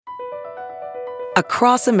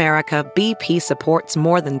Across America, BP supports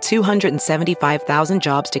more than 275,000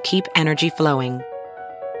 jobs to keep energy flowing.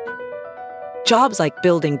 Jobs like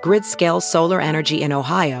building grid-scale solar energy in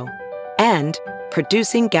Ohio and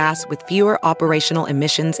producing gas with fewer operational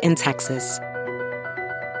emissions in Texas.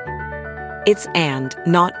 It's and,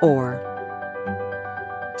 not or.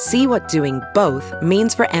 See what doing both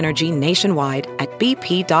means for energy nationwide at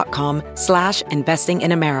bp.com/investing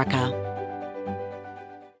in America.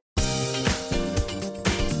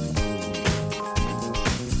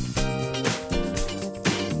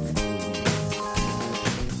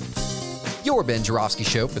 Your Ben Joravsky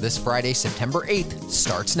Show for this Friday, September 8th,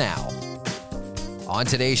 starts now. On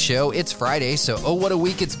today's show, it's Friday, so oh, what a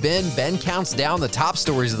week it's been. Ben counts down the top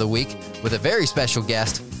stories of the week with a very special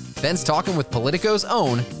guest. Ben's talking with Politico's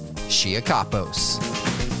own Shia Kapos.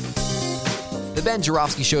 The Ben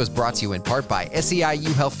Joravsky Show is brought to you in part by SEIU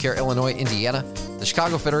Healthcare Illinois, Indiana, the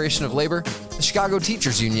Chicago Federation of Labor, the Chicago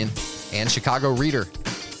Teachers Union, and Chicago Reader.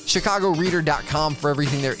 ChicagoReader.com for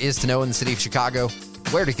everything there is to know in the city of Chicago,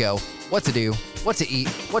 where to go, what to do, what to eat,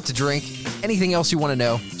 what to drink, anything else you want to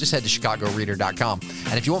know, just head to ChicagoReader.com.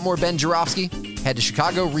 And if you want more Ben Joravsky, head to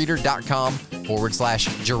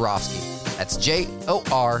ChicagoReader.com/Joravsky. That's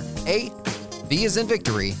J-O-R-A, V as in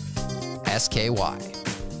victory, S-K-Y.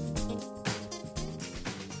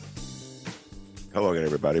 Hello again,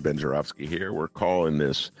 everybody. Ben Joravsky here. We're calling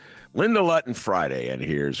this Linda Lutton Friday, and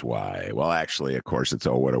here's why. Well, actually, of course, it's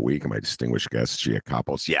Oh, What a Week. And my distinguished guest, Shia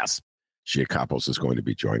Kapos. Yes, Shia Kapos is going to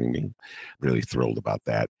be joining me. Really thrilled about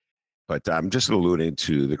that. But I'm just alluding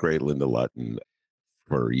to the great Linda Lutton,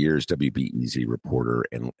 for years WBEZ reporter.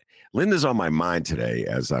 And Linda's on my mind today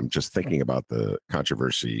as I'm just thinking about the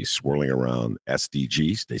controversy swirling around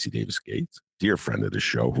SDG, Stacey Davis Gates, dear friend of the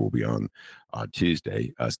show, who will be on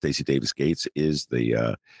Tuesday. Stacey Davis Gates is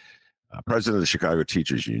the president of the Chicago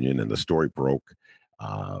Teachers Union, and the story broke.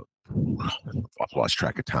 I've lost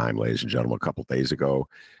track of time, ladies and gentlemen, a couple days ago.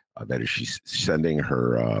 That is, she's sending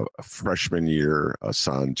her freshman year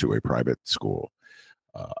son to a private school,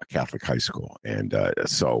 a Catholic high school. And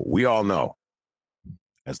so we all know,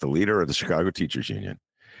 as the leader of the Chicago Teachers Union,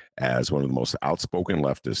 as one of the most outspoken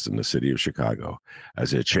leftists in the city of Chicago,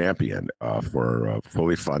 as a champion for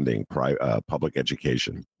fully funding public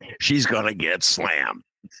education, she's going to get slammed.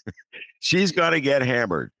 She's going to get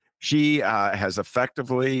hammered. She has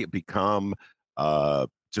effectively become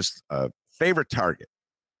just a favorite target.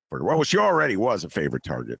 Well, she already was a favorite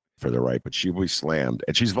target for the right, but she will be slammed,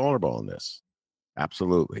 and she's vulnerable in this.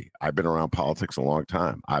 Absolutely. I've been around politics a long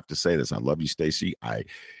time. I have to say this. I love you, Stacey.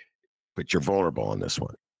 But you're vulnerable on this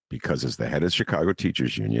one, because as the head of the Chicago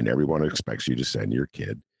Teachers Union, everyone expects you to send your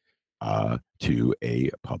kid to a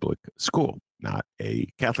public school, not a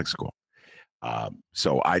Catholic school.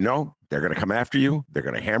 So I know they're going to come after you. They're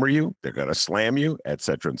going to hammer you. They're going to slam you, et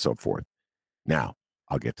cetera, and so forth. Now,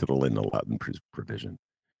 I'll get to the Linda Lutton provision.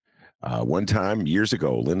 One time, years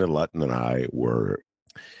ago, Linda Lutton and I were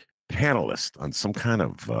panelists on some kind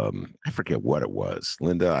of, I forget what it was.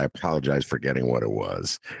 Linda, I apologize for forgetting what it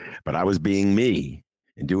was, but I was being me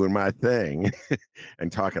and doing my thing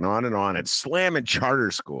and talking on and slamming charter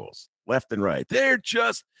schools left and right. They're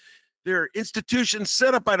institutions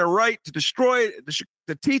set up by the right to destroy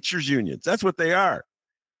the teachers' unions. That's what they are,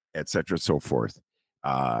 et cetera, and so forth.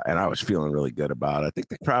 And I was feeling really good about it. I think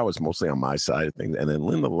the crowd was mostly on my side of things. And then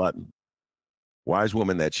Linda Lutton, wise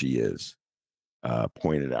woman that she is,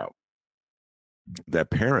 pointed out that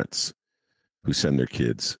parents who send their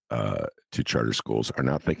kids to charter schools are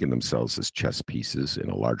not thinking themselves as chess pieces in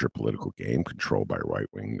a larger political game controlled by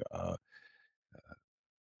right-wing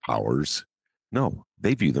powers. No,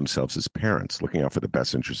 they view themselves as parents looking out for the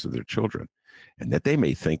best interests of their children, and that they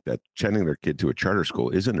may think that sending their kid to a charter school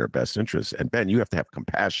is in their best interest. And Ben, you have to have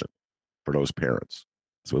compassion for those parents.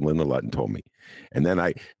 That's what Linda Lutton told me. And then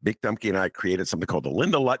Big Dumpy and I created something called the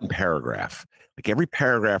Linda Lutton paragraph. Like every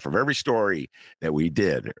paragraph of every story that we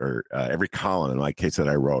did, or every column in my case that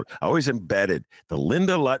I wrote, I always embedded the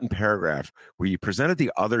Linda Lutton paragraph where you presented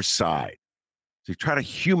the other side. So you try to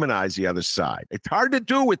humanize the other side. It's hard to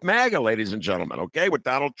do with MAGA, ladies and gentlemen, okay, with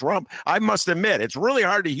Donald Trump. I must admit, it's really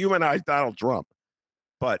hard to humanize Donald Trump.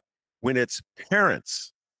 But when it's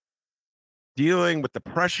parents dealing with the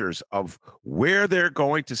pressures of where they're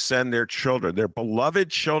going to send their children, their beloved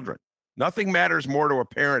children, nothing matters more to a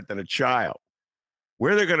parent than a child.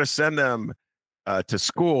 Where they're going to send them to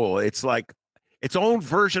school, it's like its own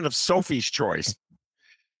version of Sophie's Choice.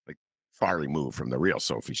 Like, far removed from the real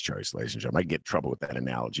Sophie's Choice, ladies and gentlemen. I get in trouble with that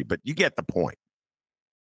analogy, but you get the point.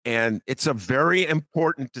 And it's a very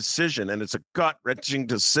important decision, and it's a gut-wrenching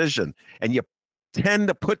decision. And you tend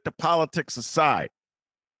to put the politics aside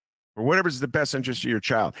or whatever's the best interest of your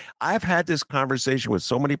child. I've had this conversation with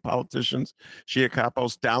so many politicians, Shia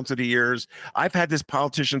Kapos, down to the years. I've had this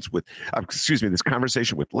this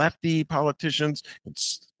conversation with lefty politicians,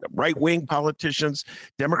 right-wing politicians,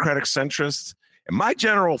 Democratic centrists. And my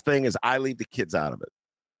general thing is I leave the kids out of it.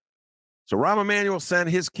 So Rahm Emanuel sent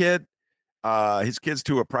his kids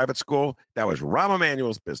to a private school. That was Rahm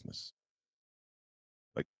Emanuel's business.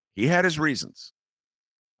 Like, he had his reasons.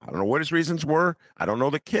 I don't know what his reasons were. I don't know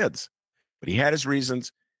the kids, but he had his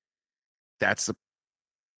reasons. That's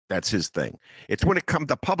his thing. It's when it comes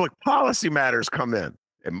to public policy matters come in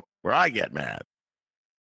and where I get mad.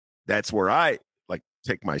 That's where I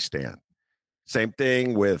take my stand. Same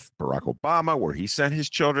thing with Barack Obama, where he sent his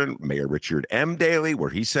children, Mayor Richard M. Daley, where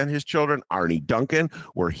he sent his children, Arnie Duncan,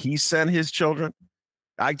 where he sent his children.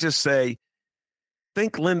 I just say,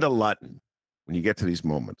 think Linda Lutton when you get to these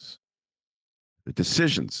moments. The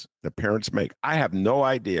decisions that parents make. I have no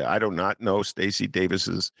idea. I do not know Stacey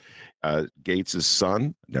Davis's Gates'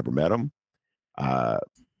 son. Never met him.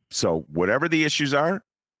 So whatever the issues are,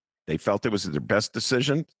 they felt it was their best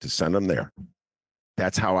decision to send them there.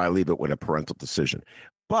 That's how I leave it with a parental decision.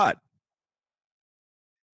 But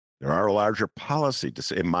there are larger policy,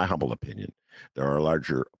 in my humble opinion, there are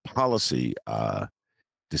larger policy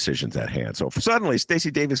decisions at hand. So if suddenly Stacey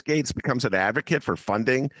Davis Gates becomes an advocate for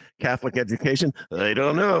funding Catholic education, I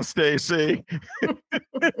don't know, Stacey.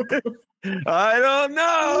 I don't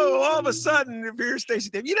know. All of a sudden, if you're Stacey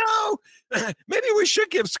Davis, maybe we should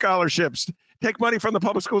give scholarships, take money from the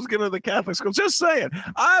public schools, give them to the Catholic schools. Just saying.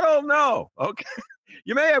 I don't know. Okay.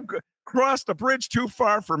 You may have crossed the bridge too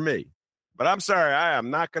far for me, but I'm sorry. I am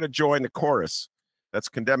not going to join the chorus that's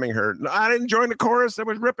condemning her. No, I didn't join the chorus that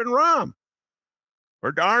was ripping Rahm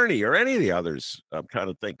or Arnie or any of the others. I'm trying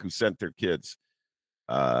to think who sent their kids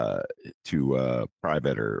to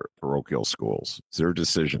private or parochial schools. It's their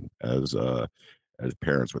decision as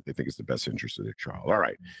parents what they think is the best interest of their child. All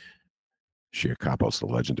right. Shia Kapos, the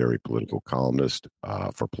legendary political columnist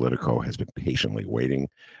for Politico, has been patiently waiting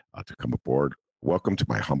to come aboard. Welcome to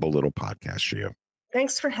my humble little podcast, Shia.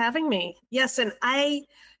 Thanks for having me. Yes, and I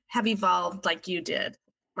have evolved like you did.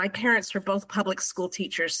 My parents were both public school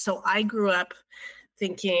teachers, so I grew up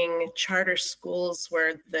thinking charter schools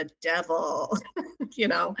were the devil,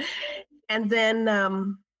 And then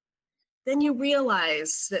you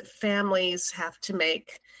realize that families have to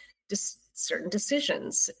make certain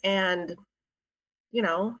decisions, and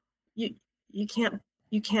you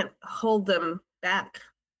can't hold them back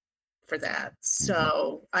for that.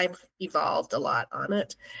 So I've evolved a lot on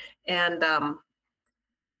it, and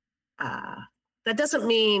that doesn't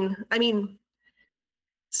mean.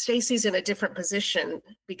 Stacey's in a different position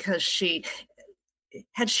because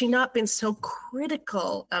had she not been so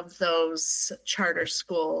critical of those charter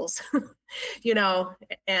schools,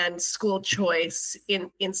 and school choice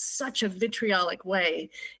in such a vitriolic way,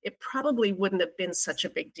 it probably wouldn't have been such a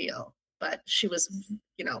big deal. But she was,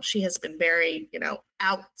 she has been very,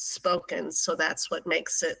 outspoken. So that's what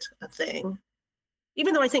makes it a thing.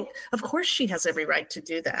 Even though I think, of course, she has every right to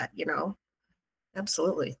do that,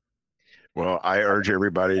 Absolutely. Well, I urge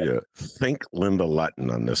everybody to think Linda Lutton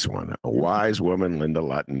on this one. A wise woman, Linda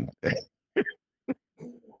Lutton.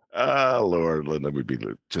 Oh, Lord, Linda would be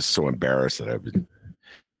just so embarrassed that I've been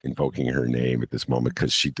invoking her name at this moment,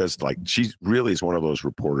 because she really is one of those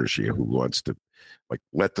reporters who wants to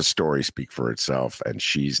let the story speak for itself, and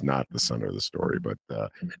she's not the center of the story. But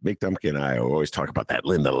Mick Dumpkin and I always talk about that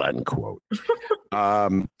Linda Lutton quote.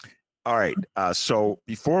 All right. So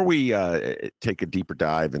before we take a deeper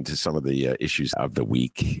dive into some of the issues of the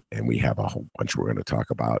week, and we have a whole bunch we're going to talk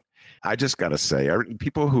about, I just got to say,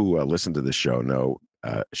 people who listen to this show know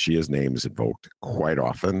Shia's name is invoked quite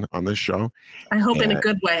often on this show. I hope in a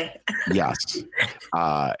good way. Yes.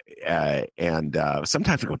 And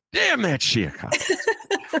sometimes I go, damn that Shia.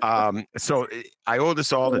 So I owe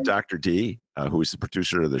this all to Dr. D, who is the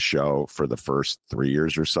producer of the show for the first 3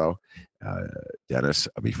 years or so, Dennis,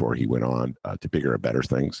 before he went on to bigger and better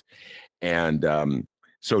things. And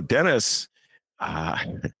so Dennis,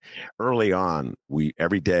 early on,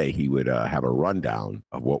 every day he would have a rundown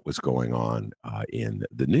of what was going on in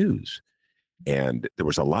the news. And there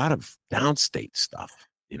was a lot of downstate stuff.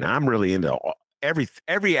 And I'm really into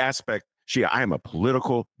every aspect. Shia, I am a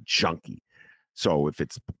political junkie. So if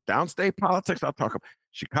it's downstate politics, I'll talk about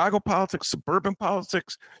Chicago politics, suburban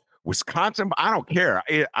politics, Wisconsin. I don't care.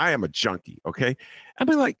 I am a junkie. Okay. I'd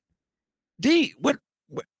be like, D, what,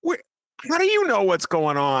 how do you know what's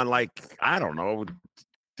going on? I don't know.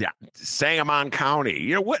 Sangamon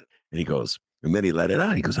County, what? And he goes, and then he let it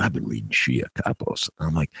out. He goes, I've been reading Shia Kapos.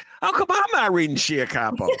 I'm like, how come I'm not reading Shia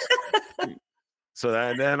Kapos? So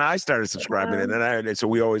then I started subscribing, and then so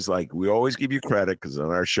we always give you credit because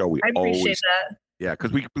on our show we I appreciate always that. yeah,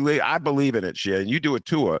 because I believe in it, Shia, and you do it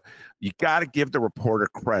too. You got to give the reporter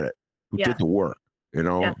credit who Yeah. did the work.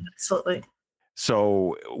 Yeah, absolutely.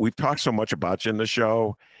 So we've talked so much about you in the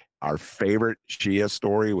show. Our favorite Shia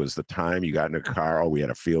story was the time you got in a car. Oh, we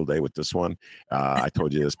had a field day with this one. I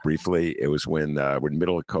told you this briefly. It was when we're in the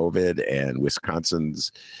middle of COVID and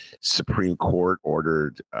Wisconsin's Supreme Court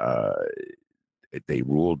ordered, they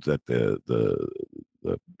ruled that the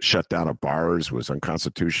shutdown of bars was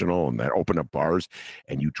unconstitutional and that opened up bars.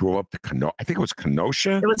 And you drove up to Kenosha. I think it was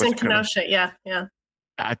Kenosha. It was in Kenosha. Yeah. Yeah.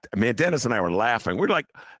 Man, Dennis and I were laughing. We're like,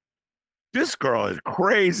 this girl is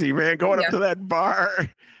crazy, man, going up to that bar.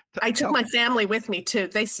 I took my family with me too.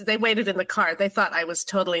 They waited in the car. They thought I was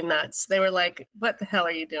totally nuts. They were like, "What the hell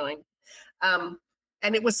are you doing?" And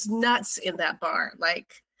it was nuts in that bar.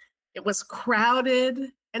 Like, it was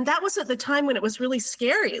crowded, and that was at the time when it was really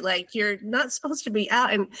scary. Like, you're not supposed to be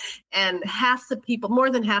out, and more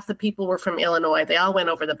than half the people were from Illinois. They all went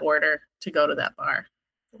over the border to go to that bar.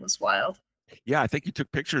 It was wild. Yeah, I think you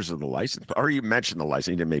took pictures of the license, or you mentioned the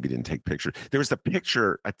license. You maybe didn't take pictures. There was the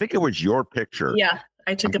picture. I think it was your picture. Yeah,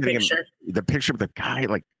 I took a picture. The picture of the guy,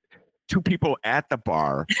 like two people at the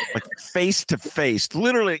bar, like face to face,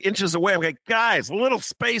 literally inches away. I'm like, guys, a little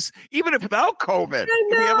space, even if without COVID. Can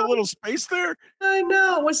we have a little space there? I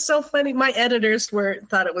know. It was so funny. My editors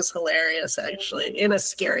thought it was hilarious, actually, in a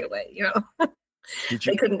scary way.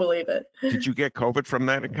 They couldn't believe it. Did you get COVID from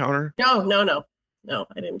that encounter? No,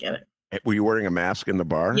 I didn't get it. Were you wearing a mask in the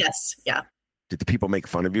bar? Yes. Yeah. Did the people make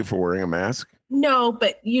fun of you for wearing a mask? No,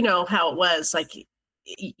 but you know how it was. Like,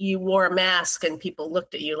 you wore a mask and people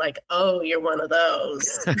looked at you like, "Oh, you're one of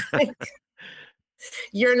those.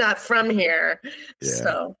 You're not from here." Yeah.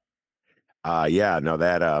 So.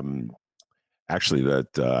 Actually,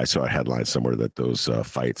 I saw a headline somewhere that those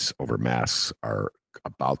fights over masks are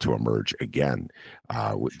about to emerge again.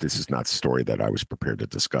 This is not a story that I was prepared to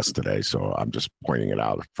discuss today, so I'm just pointing it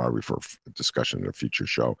out probably for discussion in a future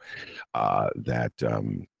show. That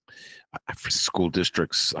for school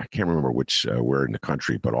districts, I can't remember which where in the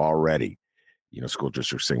country, but already, school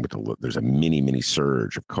districts saying, but there's a mini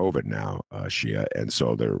surge of COVID now, Shia, and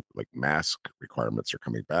so they're like mask requirements are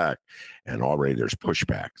coming back, and already there's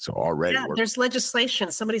pushback. So already, there's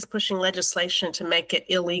legislation. Somebody's pushing legislation to make it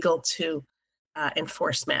illegal to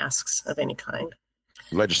enforce masks of any kind.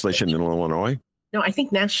 Legislation in Illinois? No, I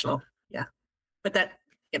think national. Yeah, but that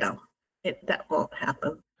that won't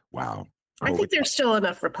happen. Wow. I think there's still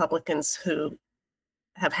enough Republicans who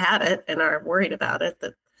have had it and are worried about it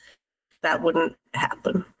that wouldn't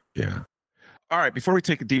happen. Yeah. All right. Before we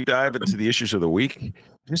take a deep dive into the issues of the week,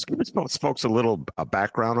 just give us folks a little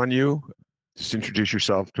background on you. Just introduce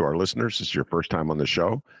yourself to our listeners. This is your first time on the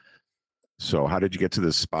show. So how did you get to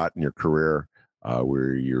this spot in your career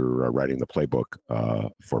where you're writing the playbook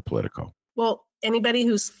for Politico? Well, anybody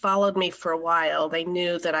who's followed me for a while, they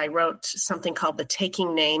knew that I wrote something called the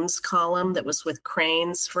Taking Names column that was with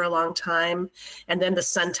Cranes for a long time. And then the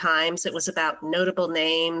Sun-Times, it was about notable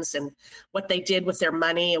names and what they did with their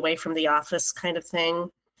money away from the office kind of thing.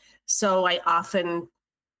 So I often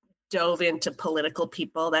dove into political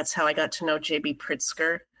people. That's how I got to know J.B.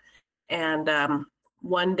 Pritzker. And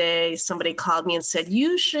one day somebody called me and said,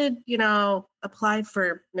 "You should, apply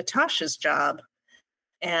for Natasha's job."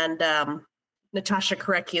 And Natasha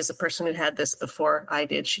Korecki is the person who had this before I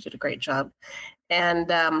did. She did a great job. And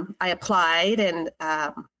I applied, and I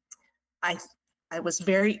was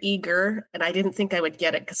very eager, and I didn't think I would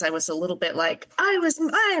get it because I was a little bit like,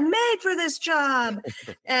 I am made for this job.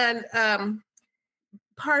 And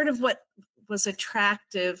part of what was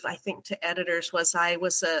attractive, I think, to editors was I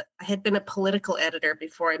had been a political editor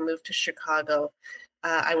before I moved to Chicago.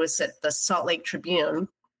 I was at the Salt Lake Tribune.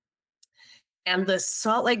 And the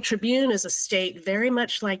Salt Lake Tribune is a state very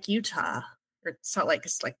much like Utah, or Salt Lake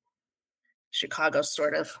is like Chicago,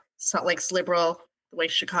 sort of. Salt Lake's liberal, the way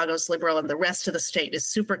Chicago's liberal, and the rest of the state is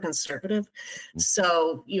super conservative.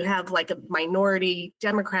 So you have like a minority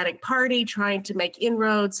Democratic Party trying to make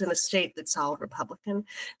inroads in a state that's all Republican.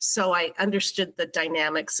 So I understood the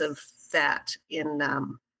dynamics of that in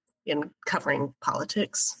covering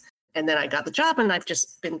politics. And then I got the job, and I've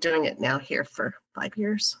just been doing it now here for 5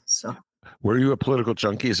 years. So. Were you a political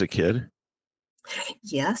junkie as a kid?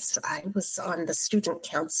 Yes, I was on the student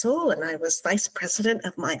council, and I was vice president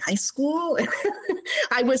of my high school.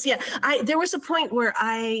 There was a point where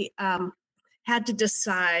I had to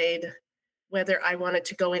decide whether I wanted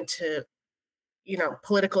to go into,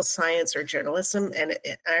 political science or journalism. And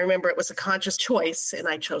I remember it was a conscious choice, and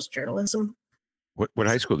I chose journalism. What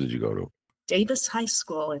high school did you go to? Davis High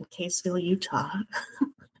School in Caseville, Utah.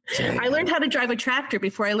 I learned how to drive a tractor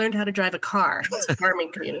before I learned how to drive a car. It's a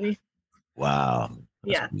farming community. Wow.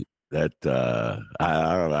 Yeah. That I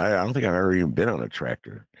don't think I've ever even been on a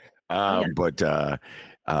tractor. But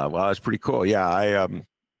well, that's pretty cool. Yeah, I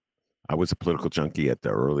was a political junkie at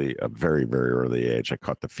a very, very early age. I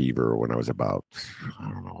caught the fever when I was about,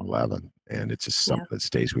 I don't know, 11. And it's just something that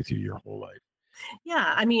stays with you your whole life.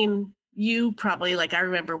 Yeah. I mean, you probably, like, I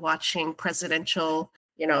remember watching presidential,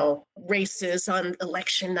 races on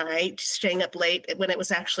election night, staying up late when it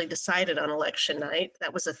was actually decided on election night.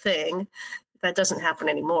 That was a thing. That doesn't happen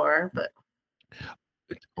anymore, but.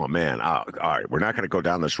 Oh man! All right, we're not going to go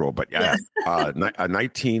down this road, but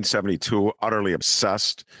 1972, utterly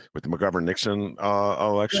obsessed with the McGovern-Nixon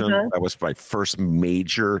election. That was my first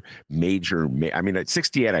major. I mean, at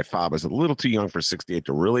 68, I thought I was a little too young for 68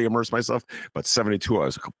 to really immerse myself, but 72, I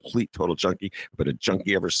was a complete, total junkie. But a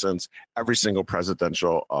junkie ever since. Every single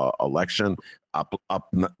presidential election, up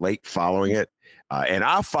late following it, and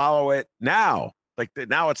I'll follow it now. Like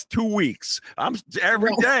now it's 2 weeks. I'm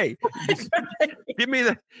every day. Give me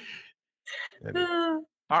the.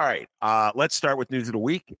 All right. Let's start with news of the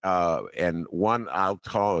week. And one I'll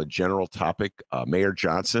call a general topic. Mayor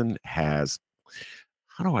Johnson has,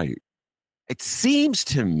 it seems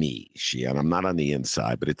to me, Shia, and I'm not on the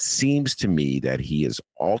inside, but it seems to me that he is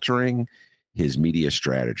altering his media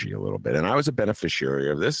strategy a little bit. And I was a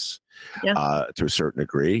beneficiary of this to a certain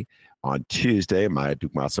degree. On Tuesday, Maya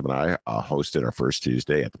Dukmasov and I hosted our first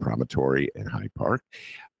Tuesday at the Promontory in Hyde Park.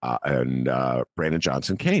 And Brandon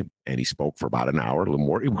Johnson came, and he spoke for about an hour, a little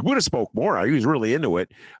more. He would have spoke more. He was really into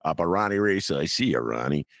it. But Ronnie Reese, I see you,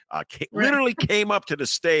 Ronnie, literally came up to the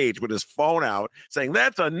stage with his phone out saying,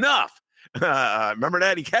 "That's enough." Remember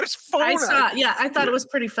that? He had his phone out. Yeah, I thought it was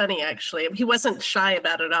pretty funny, actually. He wasn't shy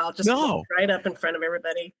about it at all. Just right up in front of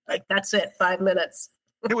everybody. Like, that's it, 5 minutes.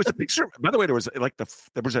 There was a picture. By the way, there was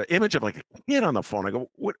an image of like a kid on the phone. I go,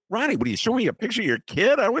 "What, Ronnie? What are you showing me a picture of your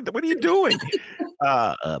kid? What are you doing?"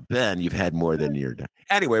 Ben, you've had more than your.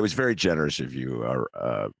 Anyway, it was very generous of you,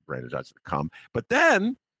 Brandon Johnson, to come. But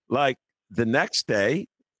then, like the next day,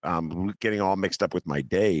 getting all mixed up with my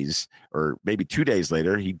days, or maybe 2 days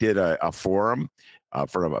later, he did a forum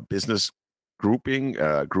for a business group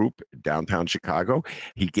downtown Chicago.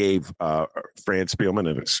 He gave Fran Spielman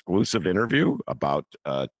an exclusive interview about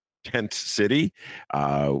Tent City,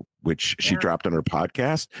 which she dropped on her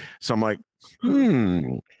podcast. So I'm like,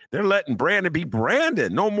 they're letting Brandon be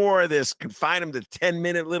Brandon. No more of this. Confine him to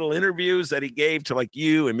 10-minute little interviews that he gave to like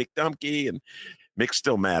you and Mick Dumke, and Mick's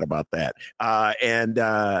still mad about that. I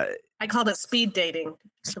called it speed dating.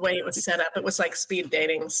 The way it was set up, it was like speed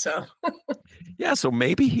dating. So yeah, so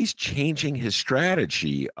maybe he's changing his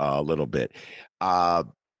strategy a little bit.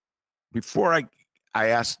 Before I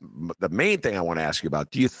ask, the main thing I want to ask you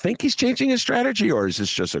about, do you think he's changing his strategy, or is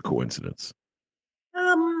this just a coincidence?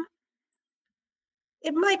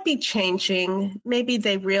 It might be changing. Maybe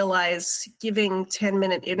they realize giving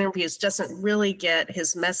 10-minute interviews doesn't really get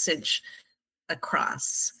his message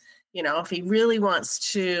across. If he really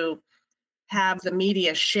wants to have the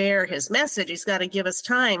media share his message, he's got to give us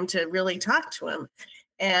time to really talk to him.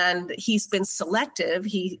 And he's been selective.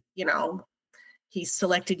 He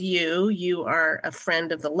selected you. You are a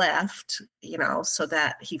friend of the left, so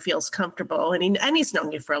that he feels comfortable. And he's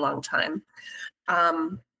known you for a long time.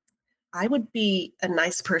 I would be a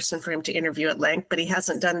nice person for him to interview at length, but he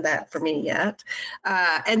hasn't done that for me yet.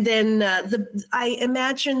 And then I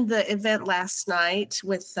imagine the event last night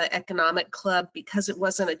with the Economic Club, because it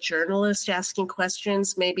wasn't a journalist asking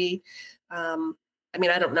questions, maybe, I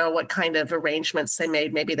don't know what kind of arrangements they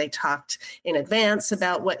made. Maybe they talked in advance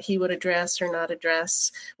about what he would address or not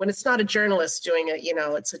address. When it's not a journalist doing it,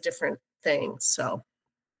 it's a different thing. So,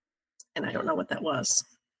 and I don't know what that was.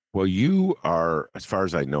 Well, you are, as far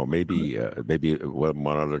as I know, maybe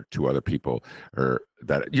one other, two other people, or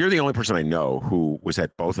that you're the only person I know who was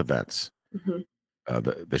at both events. Mm-hmm.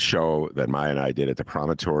 The show that Maya and I did at the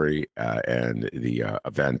Promontory, and the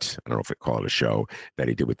event, I don't know if I call it a show, that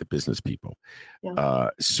he did with the business people. Yeah.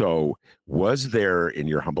 So was there, in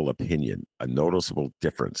your humble opinion, a noticeable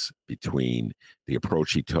difference between the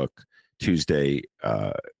approach he took Tuesday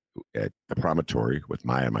at the Promontory with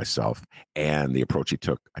Maya and myself, and the approach he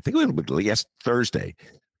took, I think it was Thursday,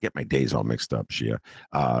 get my days all mixed up, Shia,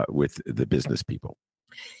 with the business people?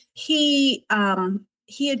 He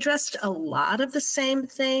addressed a lot of the same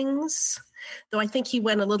things, though I think he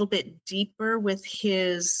went a little bit deeper with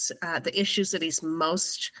his the issues that he's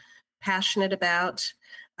most passionate about.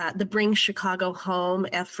 The Bring Chicago Home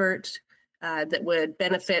effort that would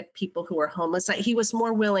benefit people who are homeless. He was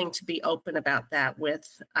more willing to be open about that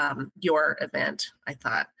with your event, I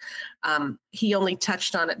thought. He only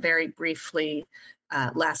touched on it very briefly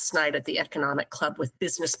last night at the Economic Club with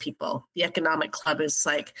business people. The Economic Club is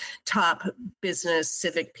like top business,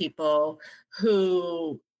 civic people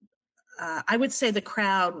who I would say the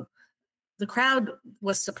crowd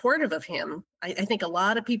was supportive of him. I think a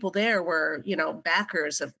lot of people there were,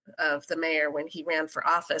 backers of the mayor when he ran for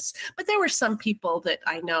office. But there were some people that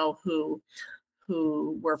I know who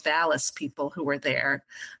were Vallis people who were there.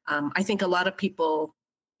 I think a lot of people,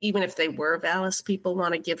 even if they were Vallis people,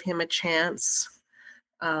 want to give him a chance.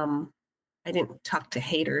 I didn't talk to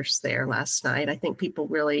haters there last night. I think people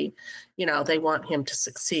really, they want him to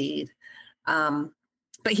succeed.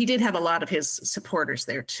 But he did have a lot of his supporters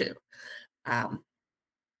there too.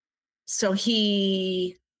 So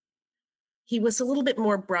he was a little bit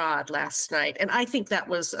more broad last night. And I think that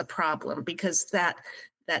was a problem because that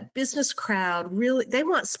business crowd really, they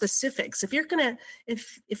want specifics.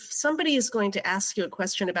 If somebody is going to ask you a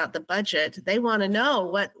question about the budget, they want to know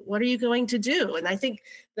what are you going to do? And I think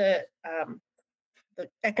the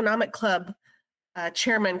Economic Club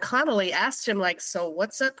Chairman Connolly asked him, like, so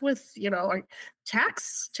what's up with,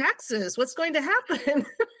 taxes? What's going to happen?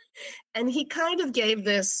 And he kind of gave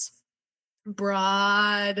this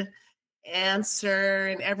broad answer,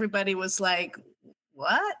 and everybody was like,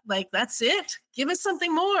 what? Like, that's it? Give us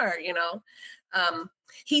something more,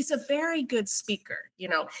 He's a very good speaker.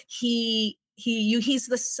 He's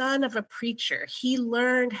the son of a preacher. He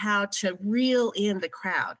learned how to reel in the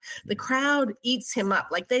crowd. The crowd eats him up.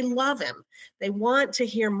 Like, they love him. They want to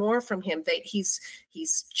hear more from him. He's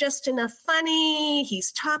just enough funny.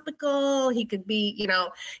 He's topical. He could be,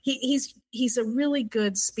 he's a really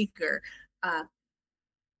good speaker.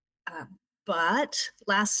 But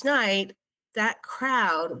last night, that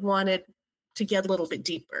crowd wanted to get a little bit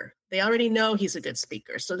deeper. They already know he's a good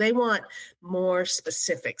speaker, so they want more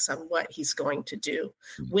specifics on what he's going to do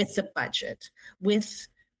with the budget, with,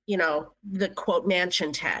 the quote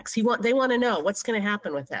mansion tax. They want to know what's going to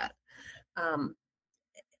happen with that.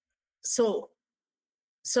 So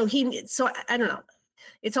I don't know.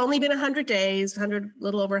 It's only been 100 days,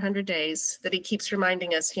 little over 100 days that he keeps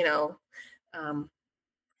reminding us,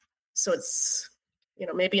 so it's,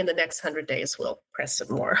 maybe in the next 100 days, we'll press it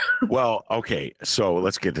more. Well, okay. So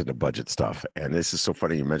let's get to the budget stuff. And this is so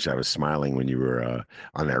funny you mentioned, I was smiling when you were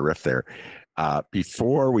on that riff there.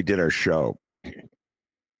 Before we did our show,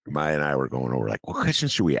 Maya and I were going over, like, what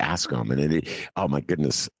questions should we ask them? And oh my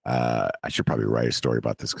goodness, I should probably write a story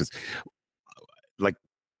about this because, like,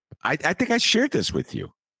 I think I shared this with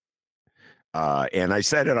you. And I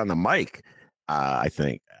said it on the mic, I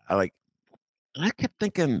think. I kept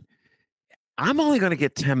thinking, I'm only going to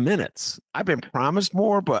get 10 minutes. I've been promised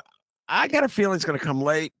more, but I got a feeling it's going to come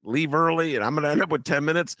late, leave early, and I'm going to end up with 10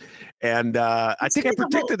 minutes. And I think I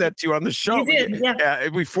predicted that to you on the show. You did, yeah.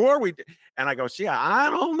 Before and I go, Shia,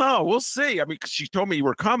 I don't know. We'll see. I mean, she told me you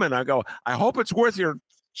were coming. I go, I hope it's worth your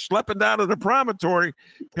schlepping down to the promontory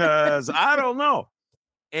because I don't know.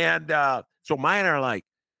 And so mine are like,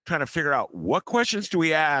 trying to figure out what questions do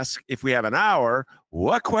we ask if we have an hour?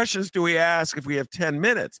 What questions do we ask if we have 10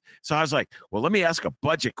 minutes? So I was like, well, let me ask a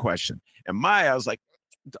budget question. And I was like,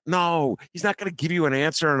 no, he's not going to give you an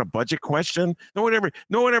answer on a budget question. No one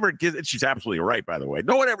ever gives it. She's absolutely right, by the way.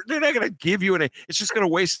 They're not going to give you it's just going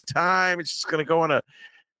to waste time. It's just going to go on a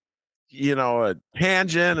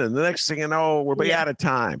tangent. And the next thing you know, we'll be out of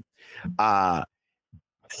time. I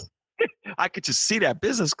could just see that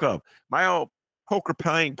business club. My old poker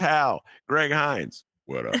playing pal, Greg Hines.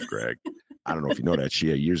 What up, Greg? I don't know if you know that,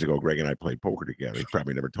 Shia. Years ago, Greg and I played poker together. He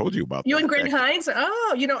probably never told you about you that. And Greg Hines?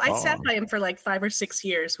 Oh, I sat by him for like 5 or 6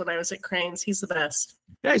 years when I was at Crane's. He's the best.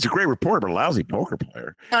 Yeah, he's a great reporter, but a lousy poker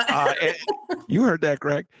player. You heard that,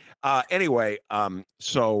 Greg. Anyway,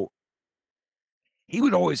 so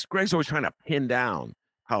Greg's always trying to pin down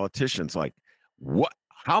politicians, like,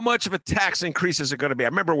 how much of a tax increase is it going to be? I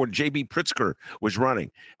remember when J.B. Pritzker was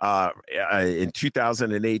running in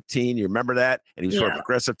 2018. You remember that? And he was for a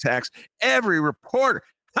progressive tax. Every reporter,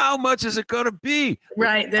 how much is it going to be?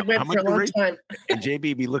 Right. They went for a long time. And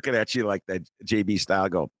J.B. be looking at you like that J.B. style,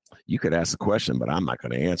 go, you could ask the question, but I'm not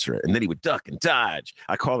going to answer it. And then he would duck and dodge.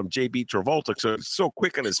 I call him J.B. Travolta, so he's so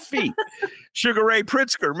quick on his feet. Sugar Ray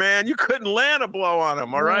Pritzker, man, you couldn't land a blow on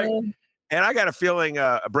him, all right? And I got a feeling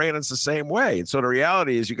Brandon's the same way. And so the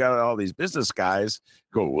reality is you got all these business guys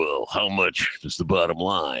go, well, how much is the bottom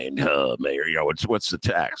line, Mayor? What's the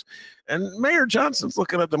tax? And Mayor Johnson's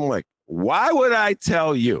looking at them like, why would I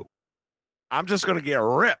tell you? I'm just going to get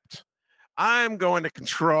ripped. I'm going to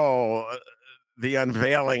control the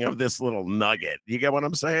unveiling of this little nugget. You get what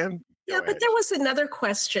I'm saying? Yeah, but there was another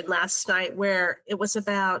question last night where it was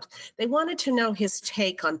about, they wanted to know his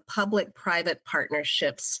take on public-private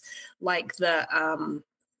partnerships, like the,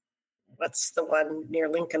 what's the one near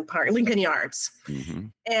Lincoln Yards. Mm-hmm.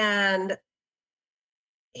 And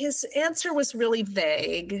his answer was really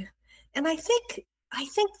vague. And I think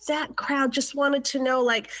that crowd just wanted to know,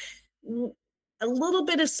 like, a little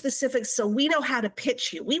bit of specifics so we know how to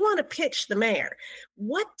pitch you. We want to pitch the mayor.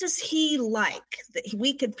 What does he like that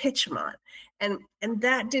we could pitch him on? And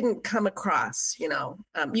that didn't come across,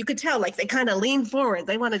 you could tell, like, they kind of leaned forward.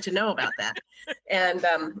 They wanted to know about that. And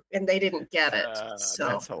they didn't get it. So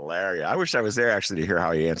that's hilarious. I wish I was there actually to hear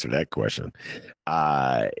how he answered that question.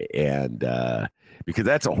 Because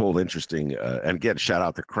that's a whole interesting, and again, shout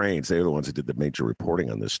out to Cranes. They were the ones who did the major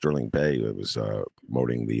reporting on this. Sterling Bay, it was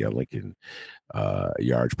promoting the Lincoln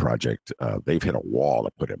Yards project. They've hit a wall,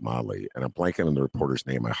 to put it mildly. And I'm blanking on the reporter's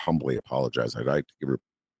name. I humbly apologize. I'd like to give her,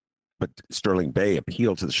 but Sterling Bay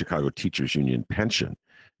appealed to the Chicago Teachers Union pension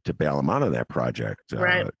to bail them out of that project,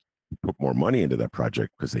 right. Put more money into that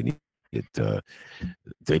project because they need it.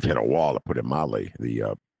 They've hit a wall, to put it mildly.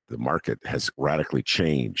 The market has radically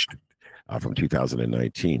changed from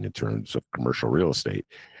 2019 in terms of commercial real estate.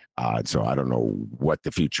 So I don't know what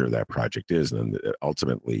the future of that project is. And then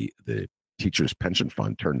ultimately, the Teachers Pension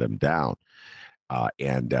Fund turned them down. But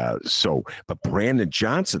Brandon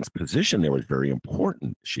Johnson's position there was very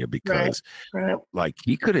important, Shia, because right. like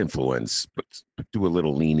he could influence, do a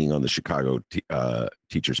little leaning on the Chicago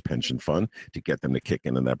Teachers Pension Fund to get them to kick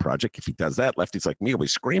in on that project. If he does that, lefties like me will be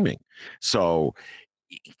screaming. So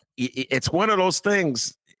it's one of those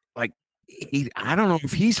things, like, I don't know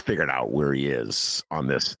if he's figured out where he is on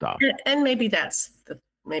this stuff. And maybe that's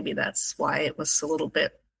why it was a little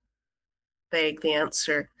bit vague, the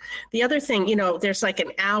answer. The other thing, there's like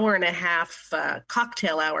an hour and a half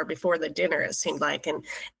cocktail hour before the dinner, it seemed like, and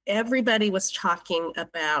everybody was talking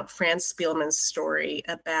about Franz Spielman's story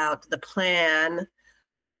about the plan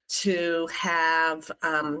to have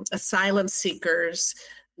asylum seekers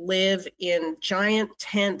live in giant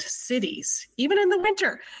tent cities, even in the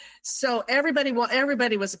winter. So everybody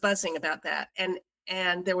was buzzing about that.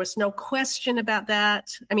 And there was no question about that.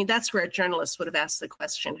 I mean, that's where a journalist would have asked the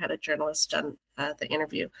question had a journalist done the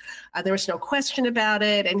interview. There was no question about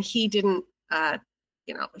it. And he didn't,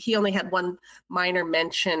 he only had one minor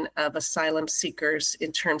mention of asylum seekers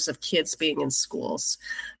in terms of kids being in schools.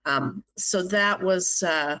 So that was,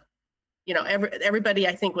 everybody,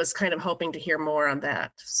 I think, was kind of hoping to hear more on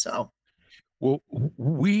that. So. Well,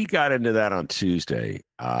 we got into that on Tuesday,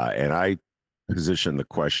 and I position the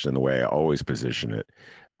question the way I always position it.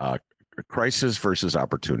 Crisis versus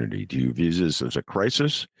opportunity. Do you view this as a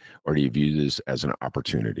crisis or do you view this as an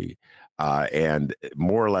opportunity? And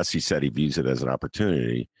more or less, he said he views it as an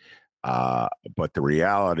opportunity. But the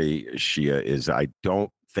reality, Shia, is I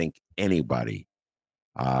don't think anybody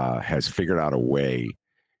has figured out a way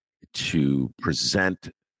to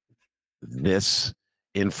present this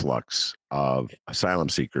influx of asylum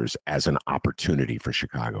seekers as an opportunity for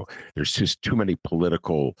Chicago. There's just too many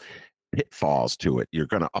political pitfalls to it. You're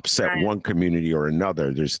going to upset one community or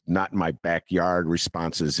another. There's not in my backyard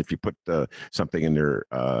responses. If you put something in their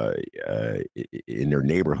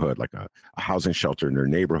neighborhood, like a housing shelter in their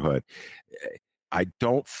neighborhood, I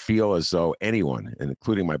don't feel as though anyone,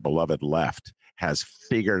 including my beloved left, has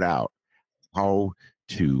figured out how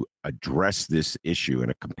to address this issue in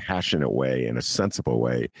a compassionate way, in a sensible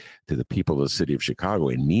way to the people of the city of Chicago.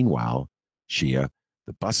 And meanwhile, Shia,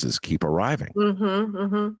 the buses keep arriving. Mm-hmm,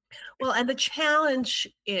 mm-hmm. Well, and the challenge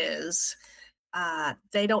is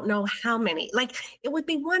they don't know how many. Like, it would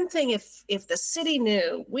be one thing if the city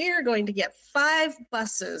knew we're going to get 5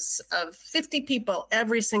 buses of 50 people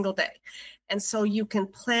every single day. And so you can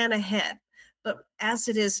plan ahead. But as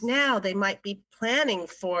it is now, they might be planning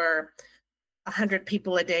for 100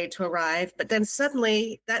 people a day to arrive, but then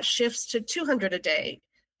suddenly that shifts to 200 a day.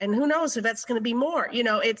 And who knows if that's going to be more,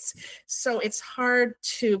 it's hard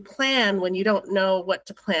to plan when you don't know what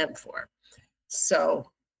to plan for.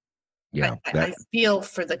 So yeah, I feel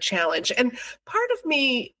for the challenge. And part of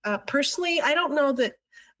me personally, I don't know that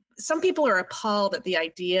some people are appalled at the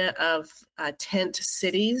idea of tent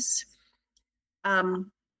cities.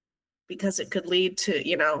 Because it could lead to,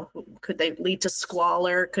 could they lead to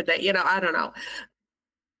squalor? Could they, I don't know.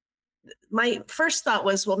 My first thought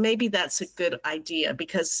was, well, maybe that's a good idea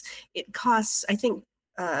because it costs, I think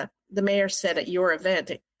the mayor said at your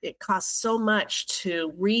event, it costs so much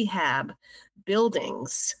to rehab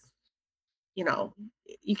buildings. You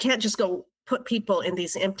can't just go put people in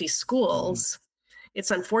these empty schools.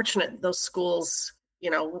 It's unfortunate those schools,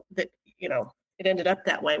 it ended up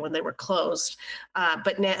that way when they were closed.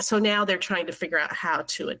 But now they're trying to figure out how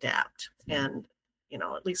to adapt. And,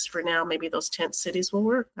 at least for now, maybe those tent cities will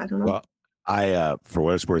work. I don't know. Well, for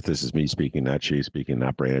what it's worth, this is me speaking, not she speaking,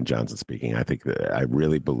 not Brandon Johnson speaking. I think that I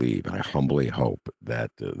really believe, I humbly hope that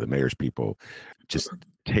the mayor's people just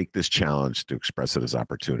take this challenge to express it as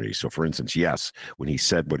opportunity. So, for instance, yes, when he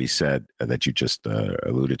said what he said that you just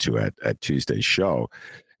alluded to at Tuesday's show,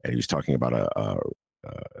 and he was talking about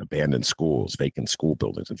abandoned schools, vacant school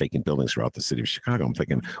buildings, and vacant buildings throughout the city of Chicago. I'm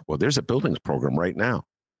thinking, well, there's a buildings program right now.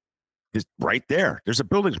 It's right there. There's a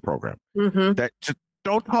buildings program that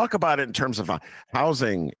don't talk about it in terms of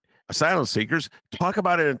housing asylum seekers. Talk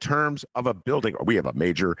about it in terms of a building. We have a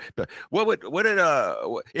major.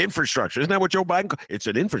 Infrastructure? Isn't that what Joe Biden? It's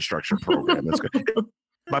an infrastructure program. That's good.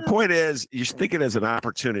 My point is, you should think it as an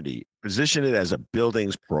opportunity. Position it as a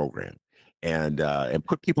buildings program, and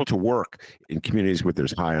put people to work in communities where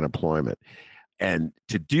there's high unemployment. And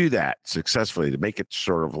to do that successfully, to make it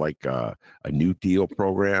sort of like a New Deal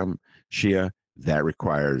program, Shia, that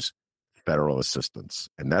requires federal assistance.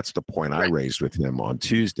 And that's the point I raised with him on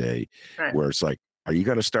Tuesday, where it's like, are you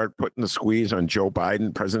going to start putting the squeeze on Joe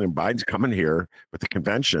Biden? President Biden's coming here with the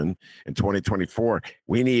convention in 2024.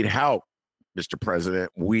 We need help, Mr.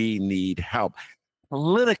 President. We need help.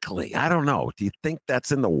 Politically, I don't know. Do you think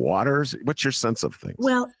that's in the waters? What's your sense of things?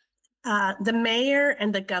 Well, the mayor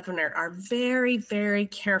and the governor are very, very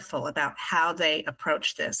careful about how they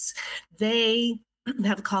approach this. They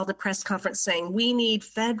have called a press conference saying, we need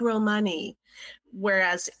federal money.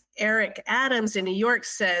 Whereas Eric Adams in New York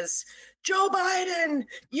says, Joe Biden,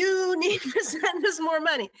 you need to send us more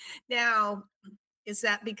money. Now, is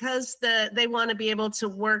that because they want to be able to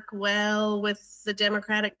work well with the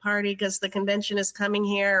Democratic Party because the convention is coming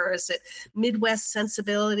here, or is it Midwest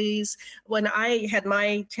sensibilities? When I had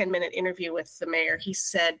my 10-minute interview with the mayor, he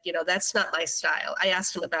said, that's not my style. I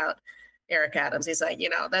asked him about Eric Adams. He's like,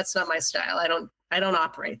 that's not my style. I don't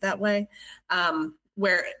operate that way.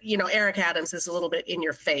 Where, Eric Adams is a little bit in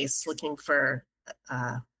your face looking for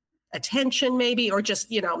attention maybe, or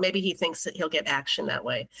just, maybe he thinks that he'll get action that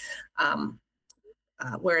way.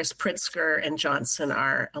 Whereas Pritzker and Johnson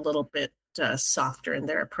are a little bit softer in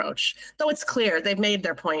their approach. Though it's clear they've made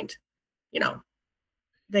their point, they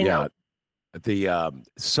know.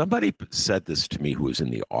 Somebody said this to me who was in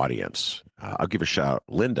the audience. I'll give a shout out.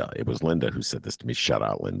 Linda. It was Linda who said this to me. Shout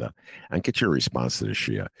out, Linda. And get your response to this,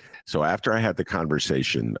 Shia. So after I had the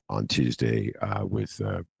conversation on Tuesday with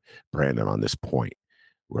Brandon on this point,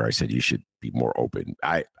 where I said you should be more open.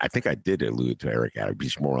 I think I did allude to Eric Adams.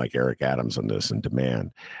 He's more like Eric Adams on this and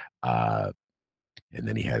demand. And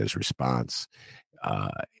then he had his response.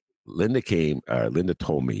 Linda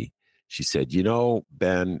told me, she said,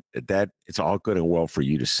 Ben, that it's all good and well for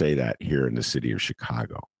you to say that here in the city of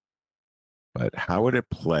Chicago. But how would it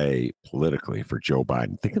play politically for Joe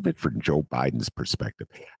Biden? Think of it from Joe Biden's perspective.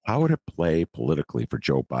 How would it play politically for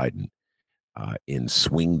Joe Biden in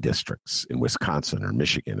swing districts in Wisconsin or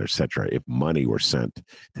Michigan, et cetera, if money were sent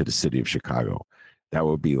to the city of Chicago? That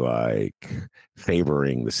would be like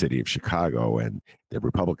favoring the city of Chicago, and the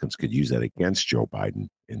Republicans could use that against Joe Biden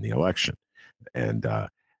in the election. And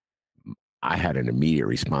I had an immediate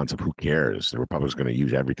response of, who cares? The Republicans are going to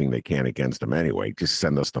use everything they can against them anyway. Just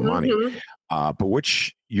send us the money. But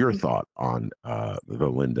what's your thought on the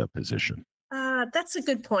Linda position? That's a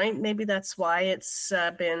good point. Maybe that's why it's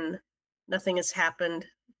nothing has happened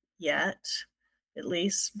yet, at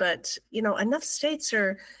least. But, enough states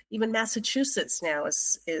are, even Massachusetts now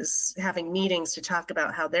is having meetings to talk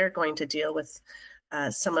about how they're going to deal with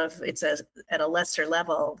some of it's at a lesser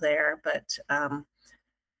level there. But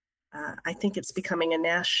I think it's becoming a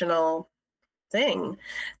national thing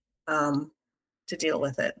to deal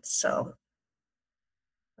with it. So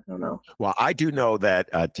I don't know. Well, I do know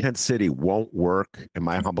that Tent City won't work, in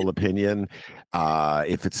my humble opinion,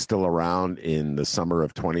 if it's still around in the summer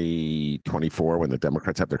of 2024 when the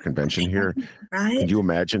Democrats have their convention here. Right? Can you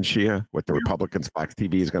imagine, Shia, what the Republicans' Fox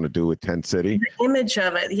TV is going to do with Tent City? The image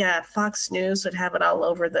of it, yeah. Fox News would have it all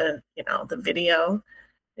over the video.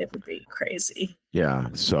 It would be crazy. Yeah.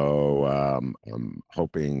 So I'm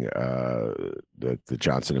hoping that the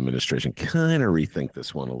Johnson administration kind of rethink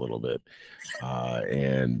this one a little bit.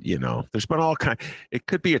 And, there's been all kind. It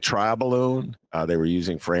could be a trial balloon. They were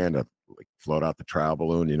using Fran to float out the trial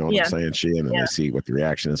balloon. You know what I'm saying, Shia? And then they see what the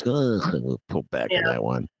reaction is. Pull back on that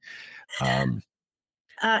one.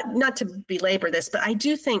 Not to belabor this, but I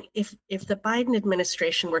do think if the Biden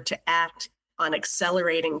administration were to act on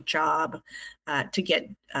accelerating job to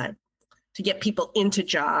get people into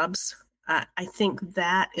jobs, I think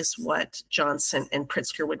that is what Johnson and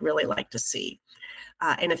Pritzker would really like to see.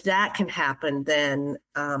 And if that can happen, then,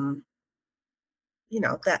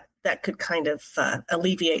 that could kind of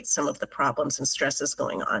alleviate some of the problems and stresses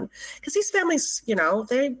going on. Because these families,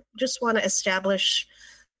 they just want to establish,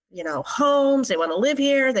 homes. They want to live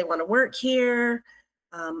here. They want to work here.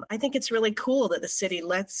 I think it's really cool that the city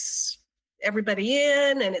lets everybody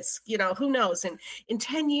in, and it's, who knows? And in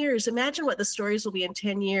 10 years, imagine what the stories will be in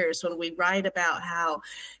 10 years when we write about how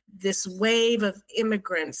this wave of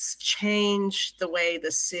immigrants changed the way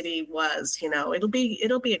the city was. It'll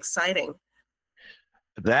be exciting.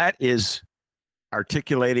 That is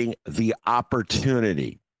articulating the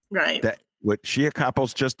opportunity. Right. That what Shia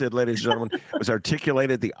Kapos just did, ladies and gentlemen, was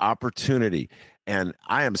articulated the opportunity. And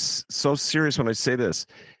I am so serious when I say this.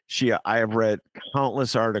 Shia, I have read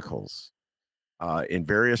countless articles in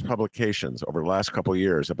various publications over the last couple of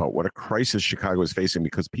years about what a crisis Chicago is facing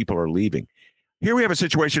because people are leaving. Here we have a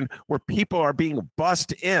situation where people are being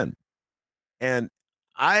bussed in. And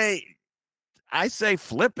I say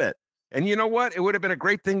flip it. And you know what? It would have been a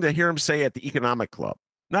great thing to hear him say at the Economic Club.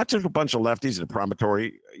 Not just a bunch of lefties in a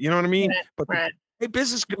promontory, you know what I mean? Right, but right. The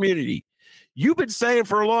business community. You've been saying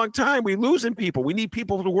for a long time, we're losing people. We need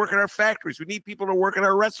people to work in our factories. We need people to work in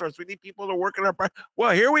our restaurants. We need people to work in our...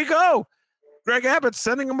 Well, here we go. Greg Abbott's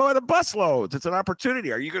sending them by the busloads. It's an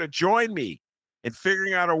opportunity. Are you going to join me in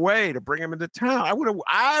figuring out a way to bring them into town?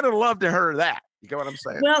 I'd have loved to hear that. You get what I'm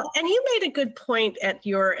saying? Well, and you made a good point at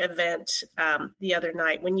your event the other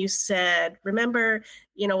night when you said, remember,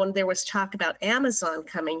 when there was talk about Amazon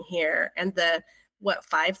coming here and the,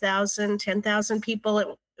 5,000, 10,000 people it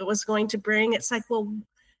was going to bring. It's like, well,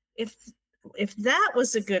 if that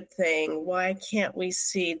was a good thing, why can't we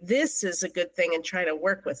see this is a good thing and try to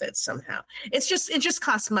work with it somehow? It just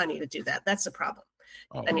costs money to do that. That's the problem.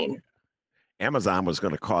 I mean, Amazon was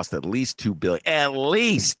going to cost at least $2 billion. At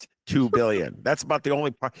least $2 billion. That's about the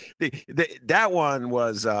only part. That one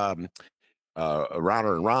was Rauner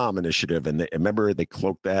and Rahm initiative, and remember they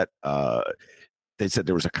cloaked that. They said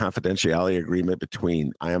there was a confidentiality agreement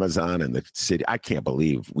between Amazon and the city. I can't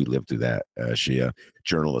believe we lived through that, Shia.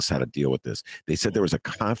 Journalists had to deal with this. They said there was a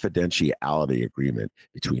confidentiality agreement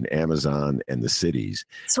between Amazon and the cities.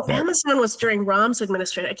 So Amazon was during Rahm's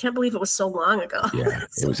administration. I can't believe it was so long ago. Yeah,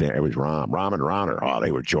 it was Rahm and Rauner. Oh,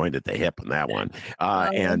 they were joined at the hip on that one.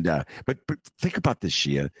 But think about this,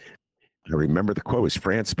 Shia. I remember the quote. It was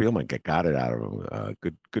Fran Spielman. Got it out of him.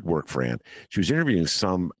 Good work, Fran. She was interviewing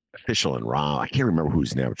some official in Rahm. I can't remember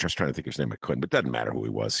whose name. I was just trying to think of his name. I couldn't, but it doesn't matter who he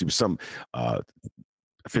was. He was some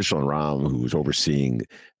official in Rahm who was overseeing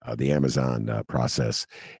the Amazon process,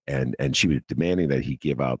 and she was demanding that he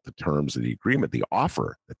give out the terms of the agreement, the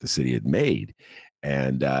offer that the city had made.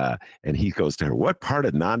 And he goes to her, what part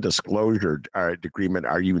of non-disclosure agreement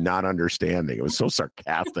are you not understanding? It was so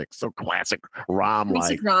sarcastic, so classic Rahm.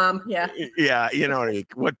 Classic Rahm, yeah. Yeah,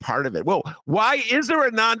 what part of it? Well, why is there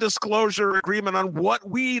a non-disclosure agreement on what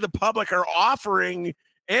we, the public, are offering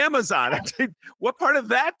Amazon? What part of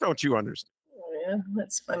that don't you understand? Oh, yeah,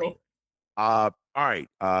 that's funny. All right.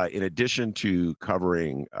 In addition to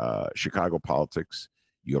covering Chicago politics,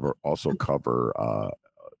 you ever also cover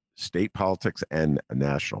state politics and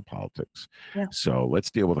national politics. Yeah. So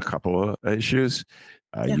let's deal with a couple of issues.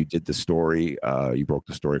 You did the story. You broke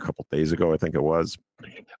the story a couple of days ago, I think it was,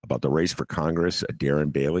 about the race for Congress.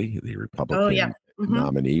 Darren Bailey, the Republican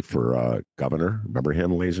nominee for governor. Remember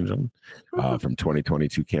him, ladies and gentlemen? From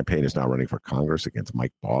 2022 campaign is now running for Congress against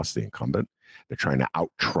Mike Boss, the incumbent. They're trying to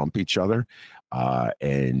out-Trump each other.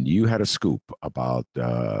 And you had a scoop about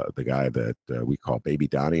the guy that we call Baby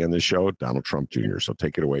Donnie on this show, Donald Trump Jr. So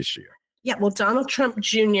take it away, Shia. Yeah, well, Donald Trump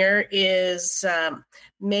Jr. is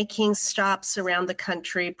making stops around the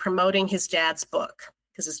country promoting his dad's book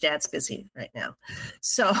because his dad's busy right now.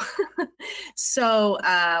 So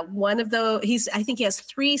one of those, I think he has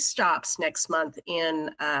 3 stops next month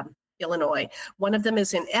in Illinois. One of them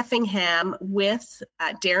is in Effingham with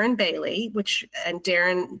Darren Bailey, and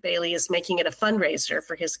Darren Bailey is making it a fundraiser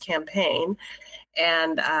for his campaign.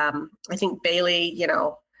 And I think Bailey,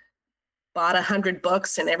 bought 100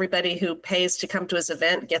 books, and everybody who pays to come to his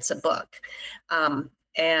event gets a book.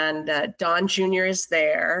 And Don Jr. is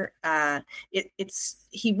there.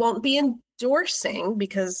 He won't be endorsing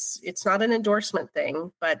because it's not an endorsement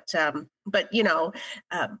thing, but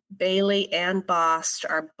Bailey and Bost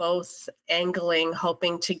are both angling,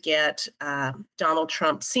 hoping to get Donald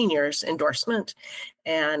Trump Sr.'s endorsement.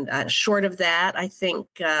 And short of that, I think,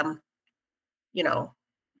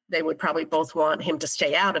 they would probably both want him to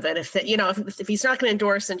stay out of it. If he's not going to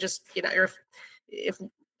endorse and just, or if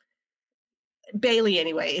Bailey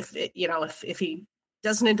anyway, if he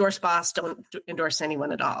doesn't endorse Boss, don't endorse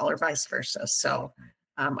anyone at all, or vice versa. So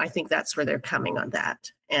I think that's where they're coming on that.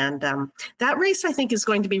 And that race, I think, is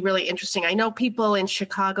going to be really interesting. I know people in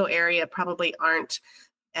Chicago area probably aren't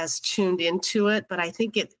as tuned into it, but I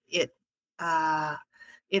think it's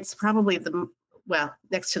probably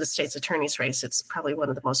next to the state's attorney's race, it's probably one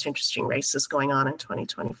of the most interesting races going on in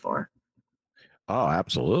 2024. Oh,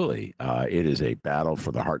 absolutely. It is a battle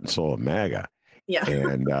for the heart and soul of MAGA. Yeah.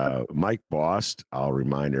 And Mike Bost, I'll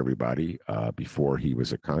remind everybody, before he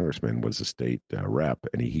was a congressman, was a state rep,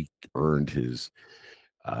 and he earned his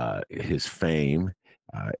fame.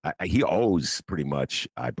 He owes pretty much,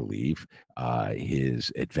 I believe,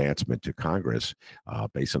 his advancement to Congress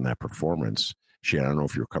based on that performance. Shia, I don't know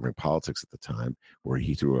if you were covering politics at the time, where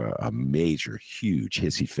he threw a major, huge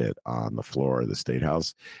hissy fit on the floor of the State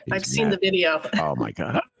House. I've seen the video. Oh my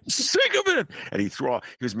God, I'm sick of it! And he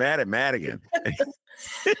was mad at Madigan.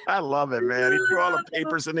 I love it, man. He threw all the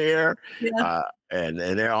papers in the air, and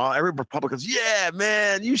every Republican's, yeah,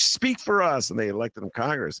 man, you speak for us, and they elected him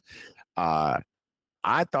Congress. I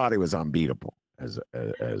thought he was unbeatable as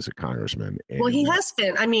a congressman. Well, he has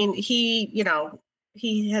been. I mean, he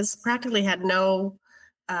has practically had no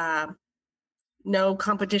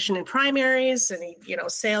competition in primaries, and he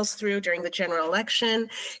sails through during the general election.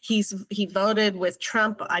 He voted with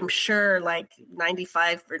Trump, I'm sure, like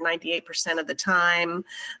 95 or 98% of the time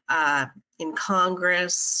in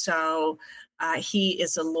Congress. So he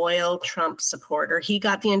is a loyal Trump supporter. He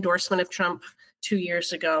got the endorsement of Trump 2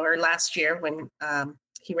 years ago, or last year, when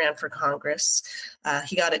he ran for Congress.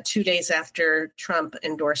 He got it 2 days after Trump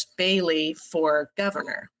endorsed Bailey for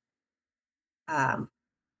governor.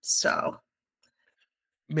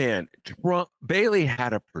 Man, Bailey had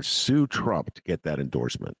to pursue Trump to get that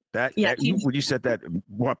endorsement. When you said that,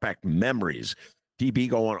 brought back memories. DB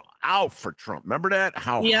going out for Trump. Remember that?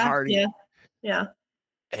 How hard? Yeah.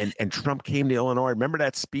 And Trump came to Illinois. Remember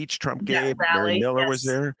that speech Trump gave? Mary Miller was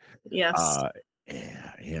there. Yes.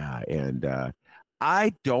 Yeah. And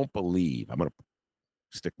I don't believe, I'm going to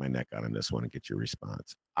stick my neck out on this one and get your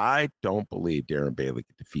response. I don't believe Darren Bailey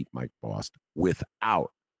could defeat Mike Bost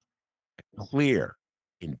without a clear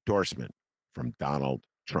endorsement from Donald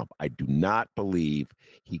Trump. I do not believe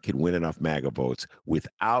he can win enough MAGA votes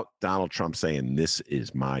without Donald Trump saying, this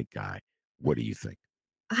is my guy. What do you think?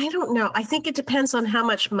 I don't know. I think it depends on how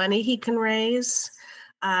much money he can raise.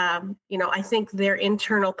 I think their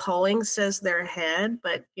internal polling says they're ahead,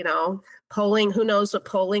 but, polling, who knows what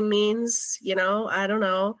polling means? I don't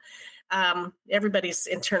know. Everybody's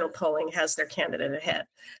internal polling has their candidate ahead.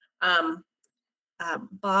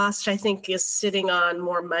 Bost, I think, is sitting on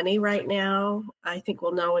more money right now. I think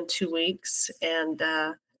we'll know in 2 weeks, and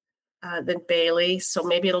than Bailey. So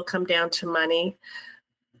maybe it'll come down to money.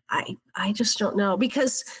 I just don't know,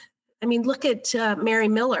 because, look at Mary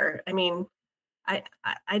Miller.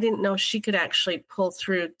 I didn't know she could actually pull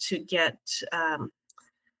through to get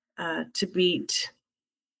to beat.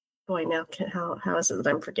 Boy, now how is it that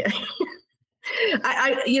I'm forgetting?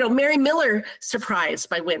 Mary Miller surprised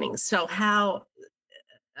by winning. So how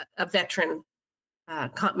a veteran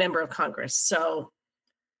member of Congress? So.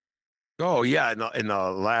 Oh yeah, in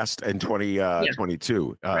the last in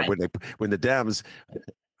 2022, right. when the Dems.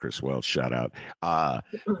 Chris Wells, shout out.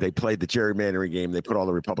 They played the gerrymandering game. They put all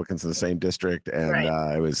the Republicans in the same district, and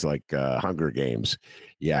it was like Hunger Games.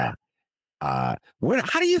 Yeah. How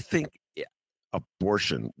do you think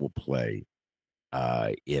abortion will play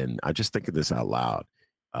in? I'm just thinking this out loud.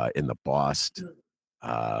 In the Bost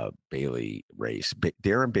Bailey race,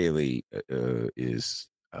 Darren Bailey is,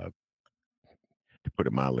 to put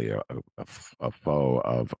it mildly, a foe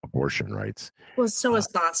of abortion rights. Well, so is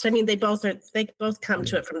Bost. They both come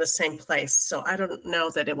to it from the same place. So I don't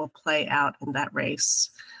know that it will play out in that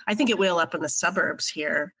race. I think it will up in the suburbs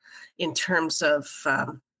here, in terms of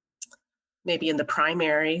maybe in the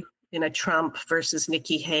primary, in a Trump versus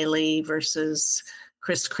Nikki Haley versus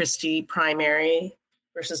Chris Christie primary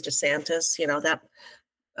versus DeSantis. That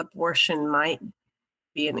abortion might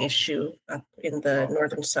be an issue up in the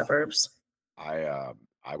northern suburbs. I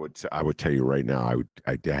would tell you right now,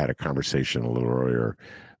 I had a conversation a little earlier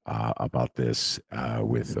about this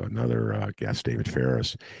with another guest, David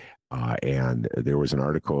Ferris, and there was an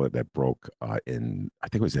article that broke in, I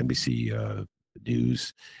think it was NBC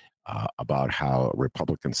News, about how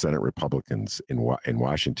Senate Republicans in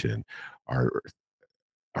Washington are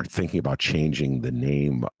thinking about changing the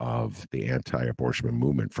name of the anti-abortion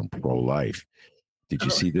movement from pro-life. Did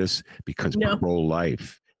you see this? Because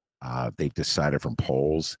pro-life. They've decided from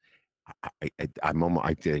polls. I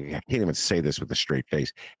can't even say this with a straight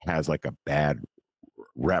face. Has like a bad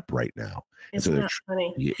rep right now. Isn't that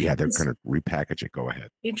funny? Yeah, they're going to repackage it. Go ahead.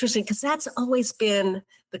 Interesting, because that's always been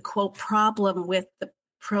the quote problem with the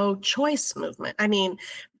pro-choice movement. I mean,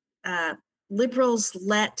 liberals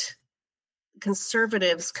let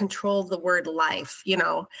conservatives control the word life.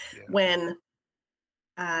 When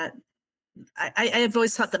I've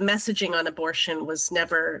always thought the messaging on abortion was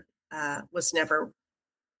never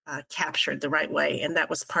captured the right way, and that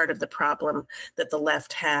was part of the problem that the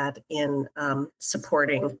left had in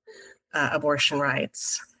supporting abortion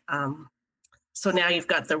rights. So now you've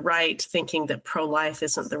got the right thinking that pro-life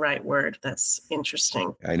isn't the right word. That's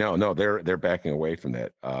interesting. I know. No, they're backing away from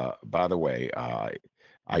that. By the way,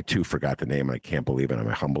 I too forgot the name. I can't believe it.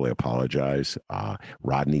 I humbly apologize.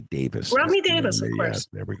 Rodney Davis. Rodney Davis, of course.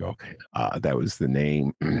 There we go. That was the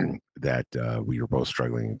name that we were both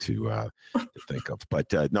struggling to think of.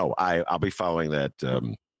 But no, I'll be following that.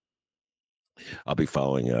 I'll be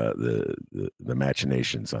following the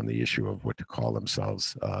machinations on the issue of what to call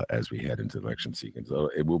themselves as we head into election season. So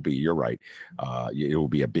it will be. You're right. It will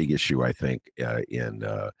be a big issue, I think, in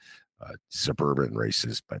suburban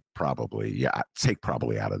races, but probably, take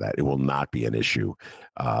probably out of that. It will not be an issue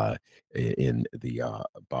in the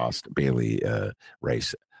Boston Bailey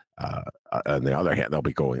race. On the other hand, they'll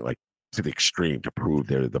be going like to the extreme to prove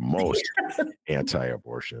they're the most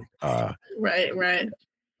anti-abortion. Right.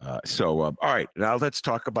 All right, now let's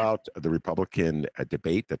talk about the Republican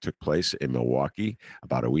debate that took place in Milwaukee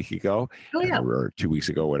about a week ago, or 2 weeks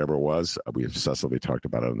ago, whatever it was. We obsessively talked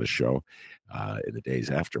about it on the show in the days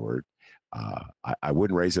afterward. I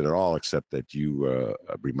wouldn't raise it at all, except that you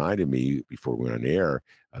reminded me before we went on air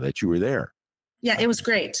that you were there. Yeah, it was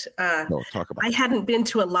great. Talk about I hadn't been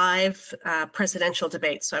to a live presidential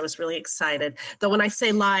debate, so I was really excited. Though when I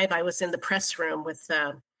say live, I was in the press room with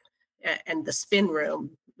and the spin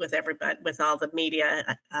room with everybody, with all the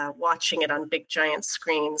media watching it on big giant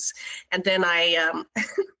screens. And then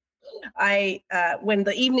when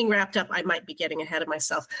the evening wrapped up, I might be getting ahead of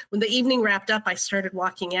myself. When the evening wrapped up, I started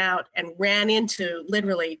walking out and ran into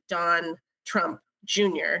literally Don Trump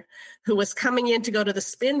Jr., who was coming in to go to the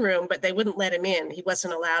spin room, but they wouldn't let him in. He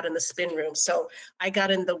wasn't allowed in the spin room. So I got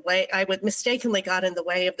in the way. I would mistakenly got in the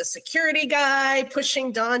way of the security guy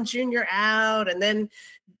pushing Don Jr. out. And then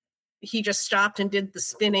he just stopped and did the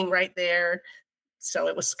spinning right there. So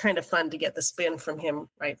it was kind of fun to get the spin from him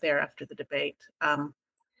right there after the debate.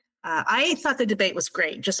 I thought the debate was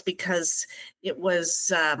great just because it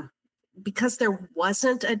was because there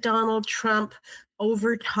wasn't a Donald Trump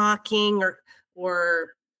over talking or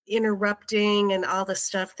interrupting and all the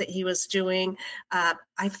stuff that he was doing.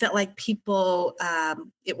 I felt like people,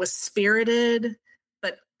 it was spirited,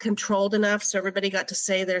 but controlled enough so everybody got to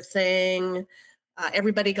say their thing.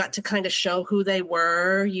 Everybody got to kind of show who they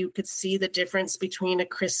were. You could see the difference between a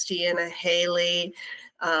Christie and a Haley,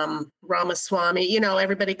 Ramaswamy.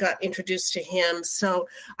 Everybody got introduced to him. So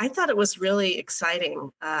I thought it was really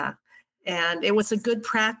exciting. And it was a good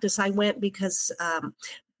practice. I went because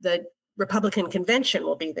the Republican convention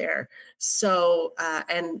will be there. So,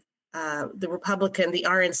 the the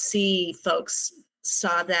RNC folks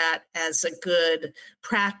saw that as a good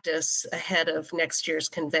practice ahead of next year's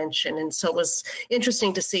convention. And so it was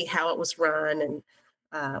interesting to see how it was run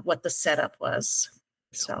and what the setup was.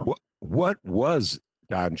 So what was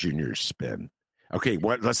Don Jr.'s spin? Okay,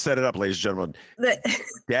 let's set it up, ladies and gentlemen.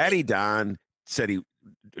 Daddy Don said he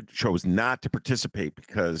chose not to participate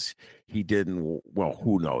because he didn't, well,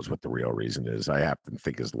 who knows what the real reason is. I happen to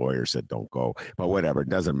think his lawyer said don't go, but whatever, it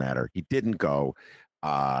doesn't matter. He didn't go.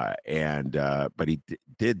 But he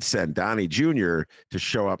did send Donnie Jr. to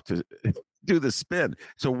show up to do the spin.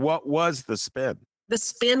 So what was the spin? The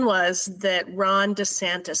spin was that Ron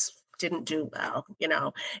DeSantis didn't do well,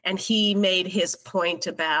 and he made his point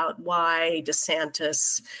about why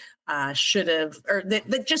DeSantis should have, or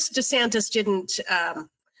that just DeSantis didn't,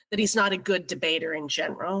 that he's not a good debater in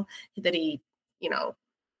general, that he,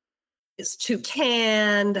 is too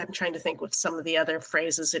canned. I'm trying to think what some of the other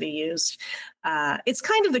phrases that he used. It's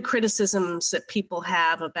kind of the criticisms that people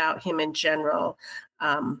have about him in general,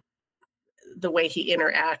 the way he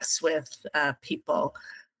interacts with people.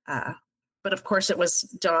 But of course, it was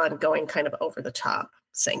Don going kind of over the top,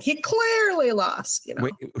 saying he clearly lost.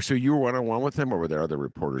 Wait, so you were one-on-one with him, or were there other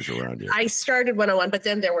reporters around you? I started one-on-one, but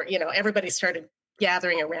then there were, everybody started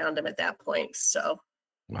gathering around him at that point. So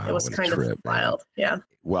wow, it was kind of wild. Yeah.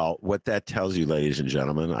 Well, what that tells you, ladies and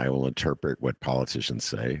gentlemen, I will interpret what politicians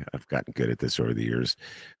say. I've gotten good at this over the years.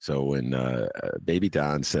 So when Baby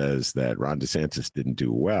Don says that Ron DeSantis didn't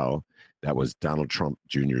do well, That was Donald Trump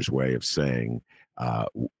Jr.'s way of saying,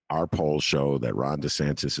 our polls show that Ron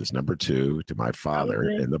DeSantis is number 2 to my father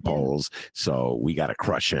in the polls, so we got to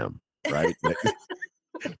crush him, right?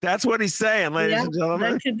 That's what he's saying, ladies and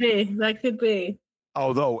gentlemen. That could be.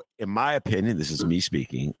 Although, in my opinion, this is me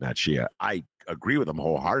speaking, not Shia, I agree with him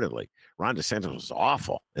wholeheartedly. Ron DeSantis was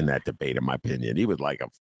awful in that debate, in my opinion. He was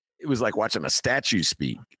it was like watching a statue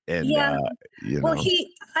speak. And, well,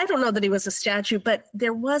 I don't know that he was a statue, but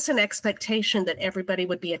there was an expectation that everybody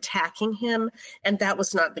would be attacking him, and that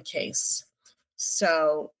was not the case.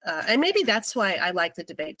 So, and maybe that's why I like the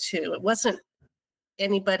debate too. It wasn't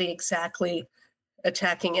anybody exactly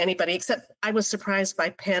attacking anybody, except I was surprised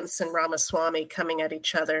by Pence and Ramaswamy coming at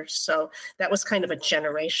each other. So that was kind of a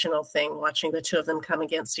generational thing, watching the two of them come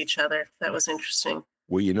against each other. That was interesting.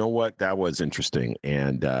 Well, you know what? That was interesting.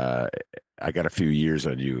 And I got a few years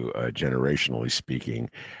on you, generationally speaking.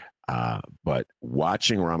 But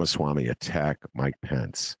watching Ramaswamy attack Mike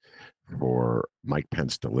Pence for Mike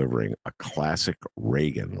Pence delivering a classic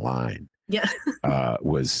Reagan line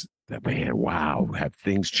was that, man, wow, have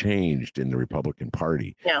things changed in the Republican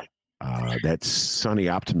Party? Yeah. That sunny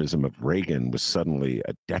optimism of Reagan was suddenly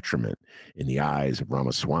a detriment in the eyes of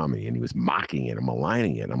Ramaswamy, and he was mocking it and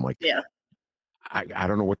maligning it. I'm like, I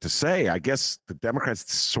don't know what to say. I guess the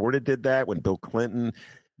Democrats sort of did that when Bill Clinton,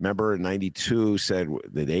 remember in 92, said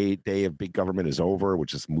the day of big government is over,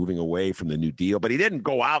 which is moving away from the New Deal. But he didn't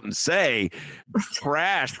go out and say,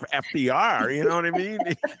 trash FDR. You know what I mean?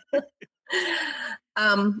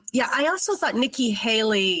 I also thought Nikki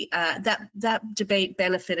Haley, that debate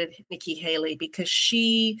benefited Nikki Haley because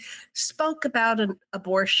she spoke about an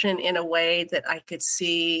abortion in a way that I could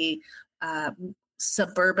see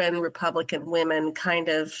suburban Republican women kind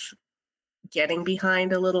of getting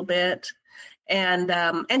behind a little bit.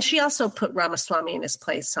 And she also put Ramaswamy in his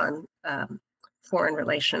place on foreign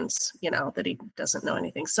relations, that he doesn't know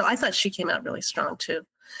anything. So I thought she came out really strong too.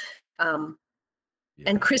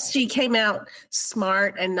 And Christie came out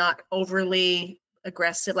smart and not overly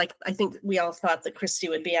aggressive. Like, I think we all thought that Christie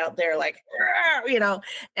would be out there like,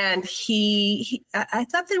 and I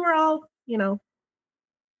thought they were all,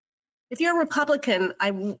 if you're a Republican,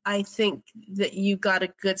 I think that you got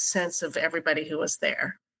a good sense of everybody who was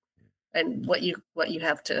there and what you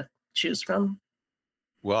have to choose from.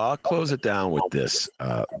 Well, I'll close it down with this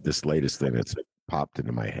latest thing that's popped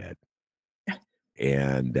into my head.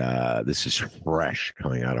 And this is fresh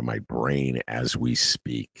coming out of my brain as we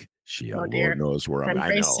speak. Shia, Lord knows where I'm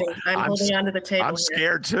holding onto the table. I'm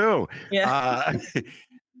scared too. Yeah.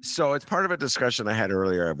 So it's part of a discussion I had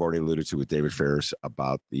earlier, I've already alluded to with David Ferris,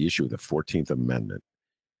 about the issue of the 14th Amendment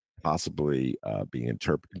possibly being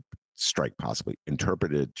interpreted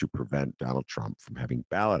to prevent Donald Trump from having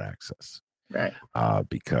ballot access. Right.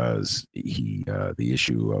 Because the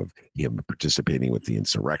issue of him participating with the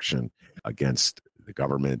insurrection against the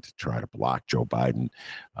government to try to block Joe Biden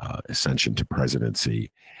ascension to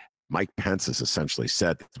presidency. Mike Pence has essentially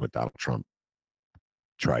said that's what Donald Trump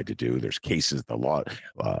tried to do. There's cases, the law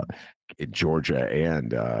in Georgia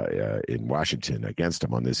and in Washington against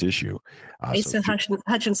him on this issue. Asa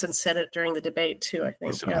Hutchinson said it during the debate too, I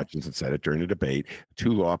think. Hutchinson said it during the debate.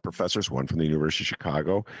 2 law professors, one from the University of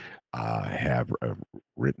Chicago, have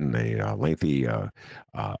written a lengthy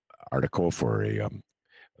article for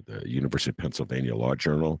the University of Pennsylvania Law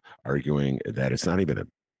Journal, arguing that it's not even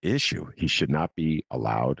an issue. He should not be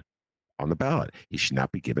allowed on the ballot. He should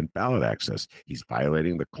not be given ballot access. He's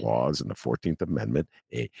violating the clause in the 14th Amendment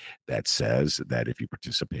that says that if you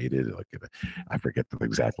participated, I forget the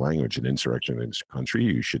exact language, in insurrection in this country,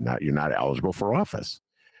 you're not eligible for office.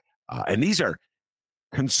 And these are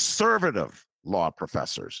conservative law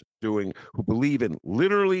professors who believe in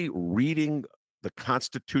literally reading the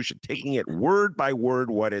Constitution, taking it word by word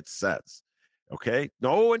what it says. Okay?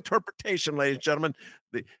 No interpretation, ladies and gentlemen.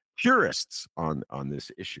 The purists on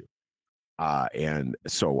this issue. And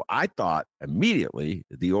so I thought immediately,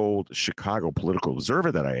 the old Chicago political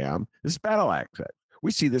observer that I am, this is battle access. We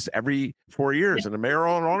see this every 4 years in the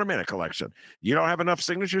mayoral and aldermanic election. You don't have enough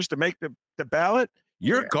signatures to make the ballot?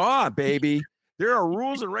 You're gone, baby. There are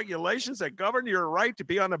rules and regulations that govern your right to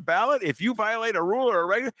be on the ballot. If you violate a rule or a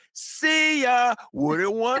regulation, see ya,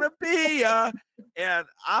 wouldn't want to be ya. And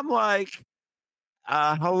I'm like,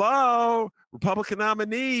 hello, Republican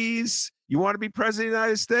nominees. You want to be president of the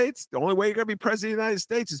United States? The only way you're going to be president of the United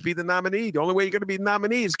States is be the nominee. The only way you're going to be the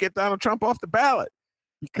nominee is get Donald Trump off the ballot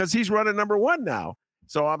because he's running number 1 now.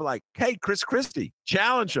 So I'm like, hey, Chris Christie,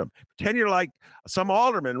 challenge him. Pretend you're like some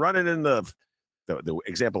alderman running in the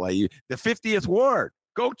example I use, the 50th ward.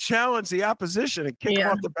 Go challenge the opposition and kick him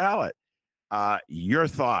off the ballot. Your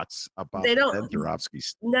thoughts about They don't. Ben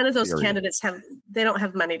Joravsky's None of those theory? candidates they don't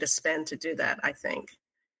have money to spend to do that, I think.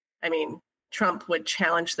 I mean, Trump would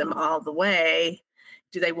challenge them all the way.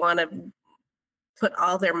 Do they want to put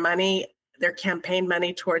all their money, their campaign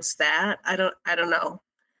money towards that? I don't know.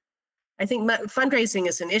 I think fundraising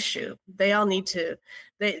is an issue. They all need to,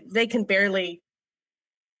 they can barely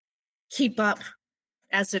keep up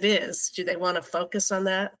as it is. Do they want to focus on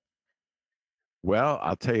that? Well,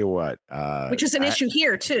 I'll tell you what. Which is an issue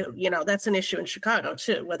here too. That's an issue in Chicago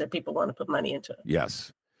too, whether people want to put money into it.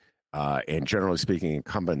 Yes. And generally speaking,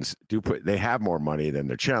 incumbents they have more money than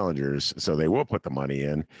their challengers, so they will put the money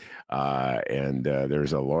in. And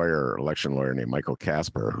there's a election lawyer named Michael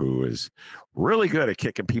Casper, who is really good at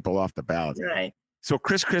kicking people off the ballot. Right. So,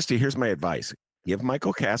 Chris Christie, here's my advice. Give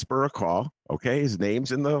Michael Casper a call. Okay. His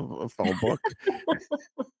name's in the phone book.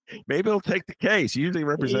 Maybe he'll take the case. He usually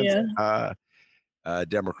represents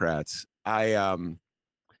Democrats. I'm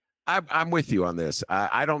with you on this.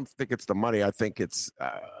 I don't think it's the money. I think it's.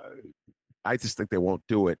 I just think they won't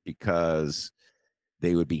do it because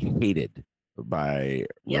they would be hated by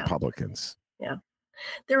Republicans. Yeah,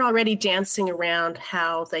 they're already dancing around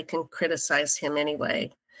how they can criticize him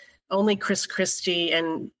anyway. Only Chris Christie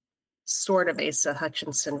and sort of Asa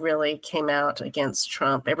Hutchinson really came out against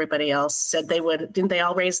Trump. Everybody else said they would. Didn't they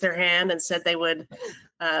all raise their hand and said they would,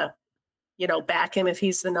 back him if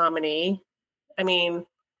he's the nominee? I mean.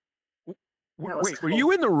 Wait, cool. Were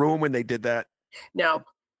you in the room when they did that? No.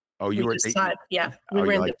 Oh, you were? We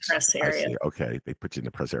were in the press area. Okay, they put you in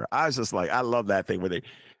the press area. I was just like, I love that thing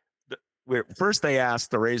where first they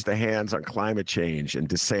asked to raise the hands on climate change, and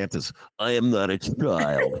DeSantis, I am not a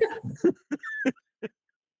child.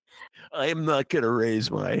 I am not going to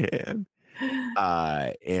raise my hand.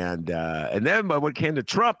 And then when it came to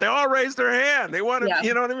Trump, they all raised their hand. They wanted,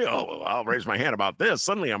 you know what I mean? Oh, well, I'll raise my hand about this.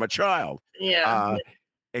 Suddenly I'm a child. Yeah.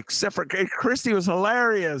 Except for Christie was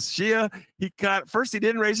hilarious. Shia, he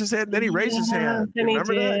didn't raise his hand, then he raised his hand. Then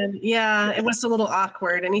Remember he did. That? Yeah, it was a little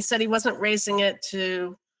awkward. And he said he wasn't raising it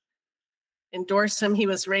to endorse him. He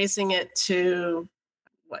was raising it to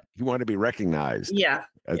what? He wanted to be recognized. Yeah.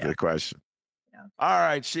 That's the question. Yeah. All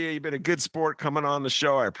right, Shia, you've been a good sport coming on the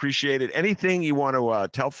show. I appreciate it. Anything you want to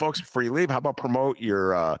tell folks before you leave? How about promote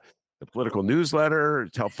your the political newsletter?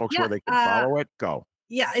 Tell folks where they can follow it. Go.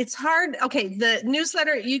 Yeah, it's hard. Okay, the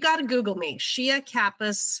newsletter, you got to Google me, Shia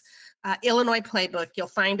Kapos, Illinois Playbook. You'll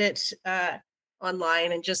find it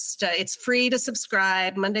online, and just it's free to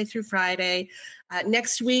subscribe Monday through Friday.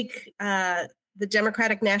 Next week, the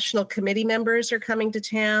Democratic National Committee members are coming to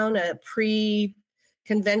town, a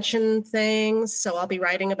pre-convention thing. So I'll be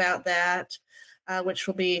writing about that, which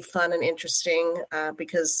will be fun and interesting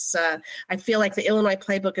because I feel like the Illinois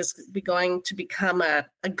Playbook is going to become a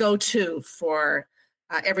go-to for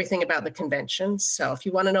everything about the convention. So if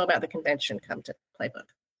you want to know about the convention, come to Playbook.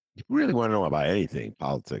 If you really want to know about anything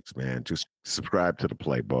politics, man, just subscribe to the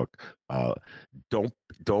Playbook. Don't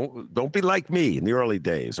be like me in the early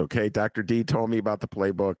days. Okay, Dr. D told me about the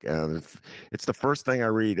Playbook, and it's the first thing I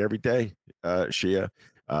read every day. Shia,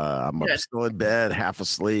 I'm still in bed, half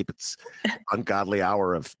asleep. It's ungodly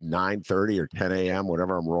hour of 9:30 or 10 a.m.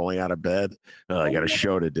 Whenever I'm rolling out of bed, I got a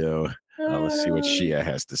show to do. Let's see what Shia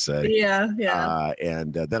has to say. Yeah.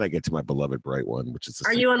 And then I get to my beloved Bright One, which is.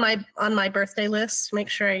 Are you on my birthday list? Make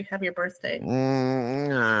sure I have your birthday.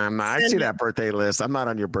 I see that birthday list. I'm not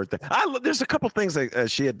on your birthday. There's a couple things that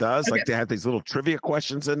Shia does, like to have these little trivia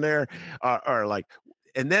questions in there, or like,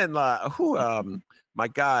 and then my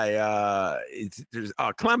guy, there's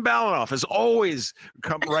Clem Balanoff has always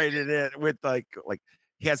come right in it with like.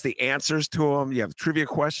 He has the answers to them. You have trivia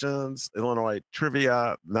questions, Illinois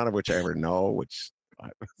trivia, none of which I ever know, which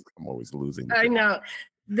I'm always losing. I know.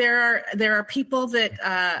 There are people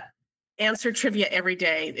that answer trivia every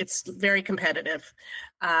day. It's very competitive.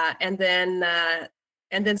 And then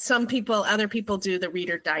other people do the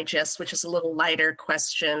Reader Digest, which is a little lighter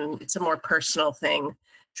question. It's a more personal thing.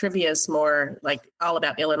 Trivia is more like all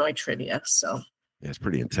about Illinois trivia. So yeah, it's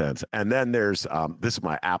pretty intense. And then there's this is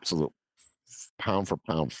my absolute pound for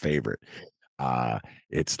pound favorite.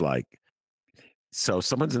 It's like, so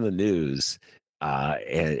someone's in the news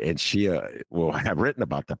and Shia will have written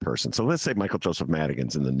about that person. So let's say Michael Joseph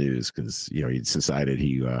Madigan's in the news because he decided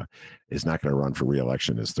he is not going to run for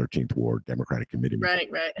re-election as 13th Ward Democratic Committee. Right.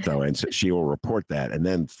 So she will report that, and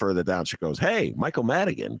then further down she goes, "Hey, Michael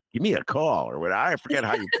Madigan, give me a call," or what? I forget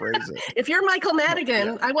how you phrase it. If you're Michael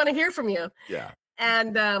Madigan, I want to hear from you. Yeah.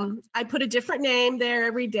 And I put a different name there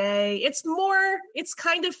every day. It's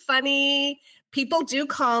kind of funny. People do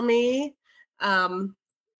call me.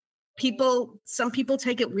 some people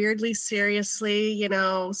take it weirdly seriously, you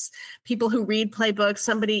know, people who read playbooks.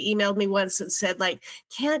 Somebody emailed me once and said, like,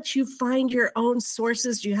 can't you find your own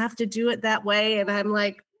sources? Do you have to do it that way? And I'm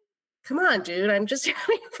like, come on, dude, I'm just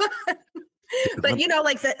having fun. But, you know,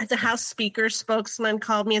 like the House Speaker spokesman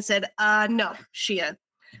called me and said, no, Shia,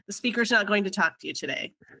 the speaker's not going to talk to you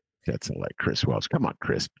today. That's like Chris Wells. Come on,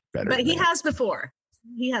 Chris. Better. But he has before.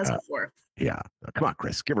 Before. Yeah. Come on,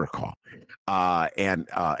 Chris. Give her a call. And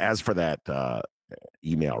as for that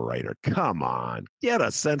email writer, come on. Get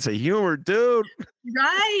a sense of humor, dude.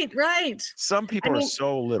 Right. Some people are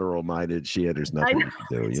so literal-minded, Shia, there's nothing you can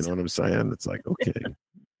do. You know what I'm saying? It's like, okay.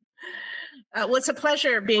 Well, it's a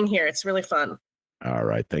pleasure being here. It's really fun. All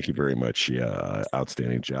right. Thank you very much, Shia.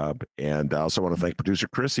 Outstanding job. And I also want to thank producer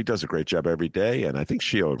Chris. He does a great job every day. And I think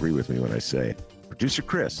Shia will agree with me when I say, producer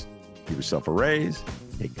Chris, give yourself a raise,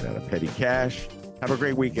 take it out of petty cash. Have a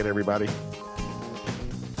great weekend, everybody.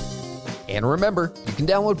 And remember, you can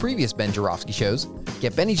download previous Ben Joravsky shows,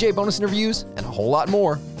 get Benny J bonus interviews, and a whole lot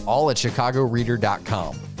more, all at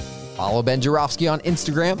chicagoreader.com. Follow Ben Joravsky on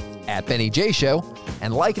Instagram at Benny J Show,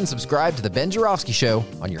 and like and subscribe to The Ben Joravsky Show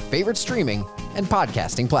on your favorite streaming and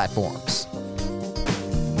podcasting platforms.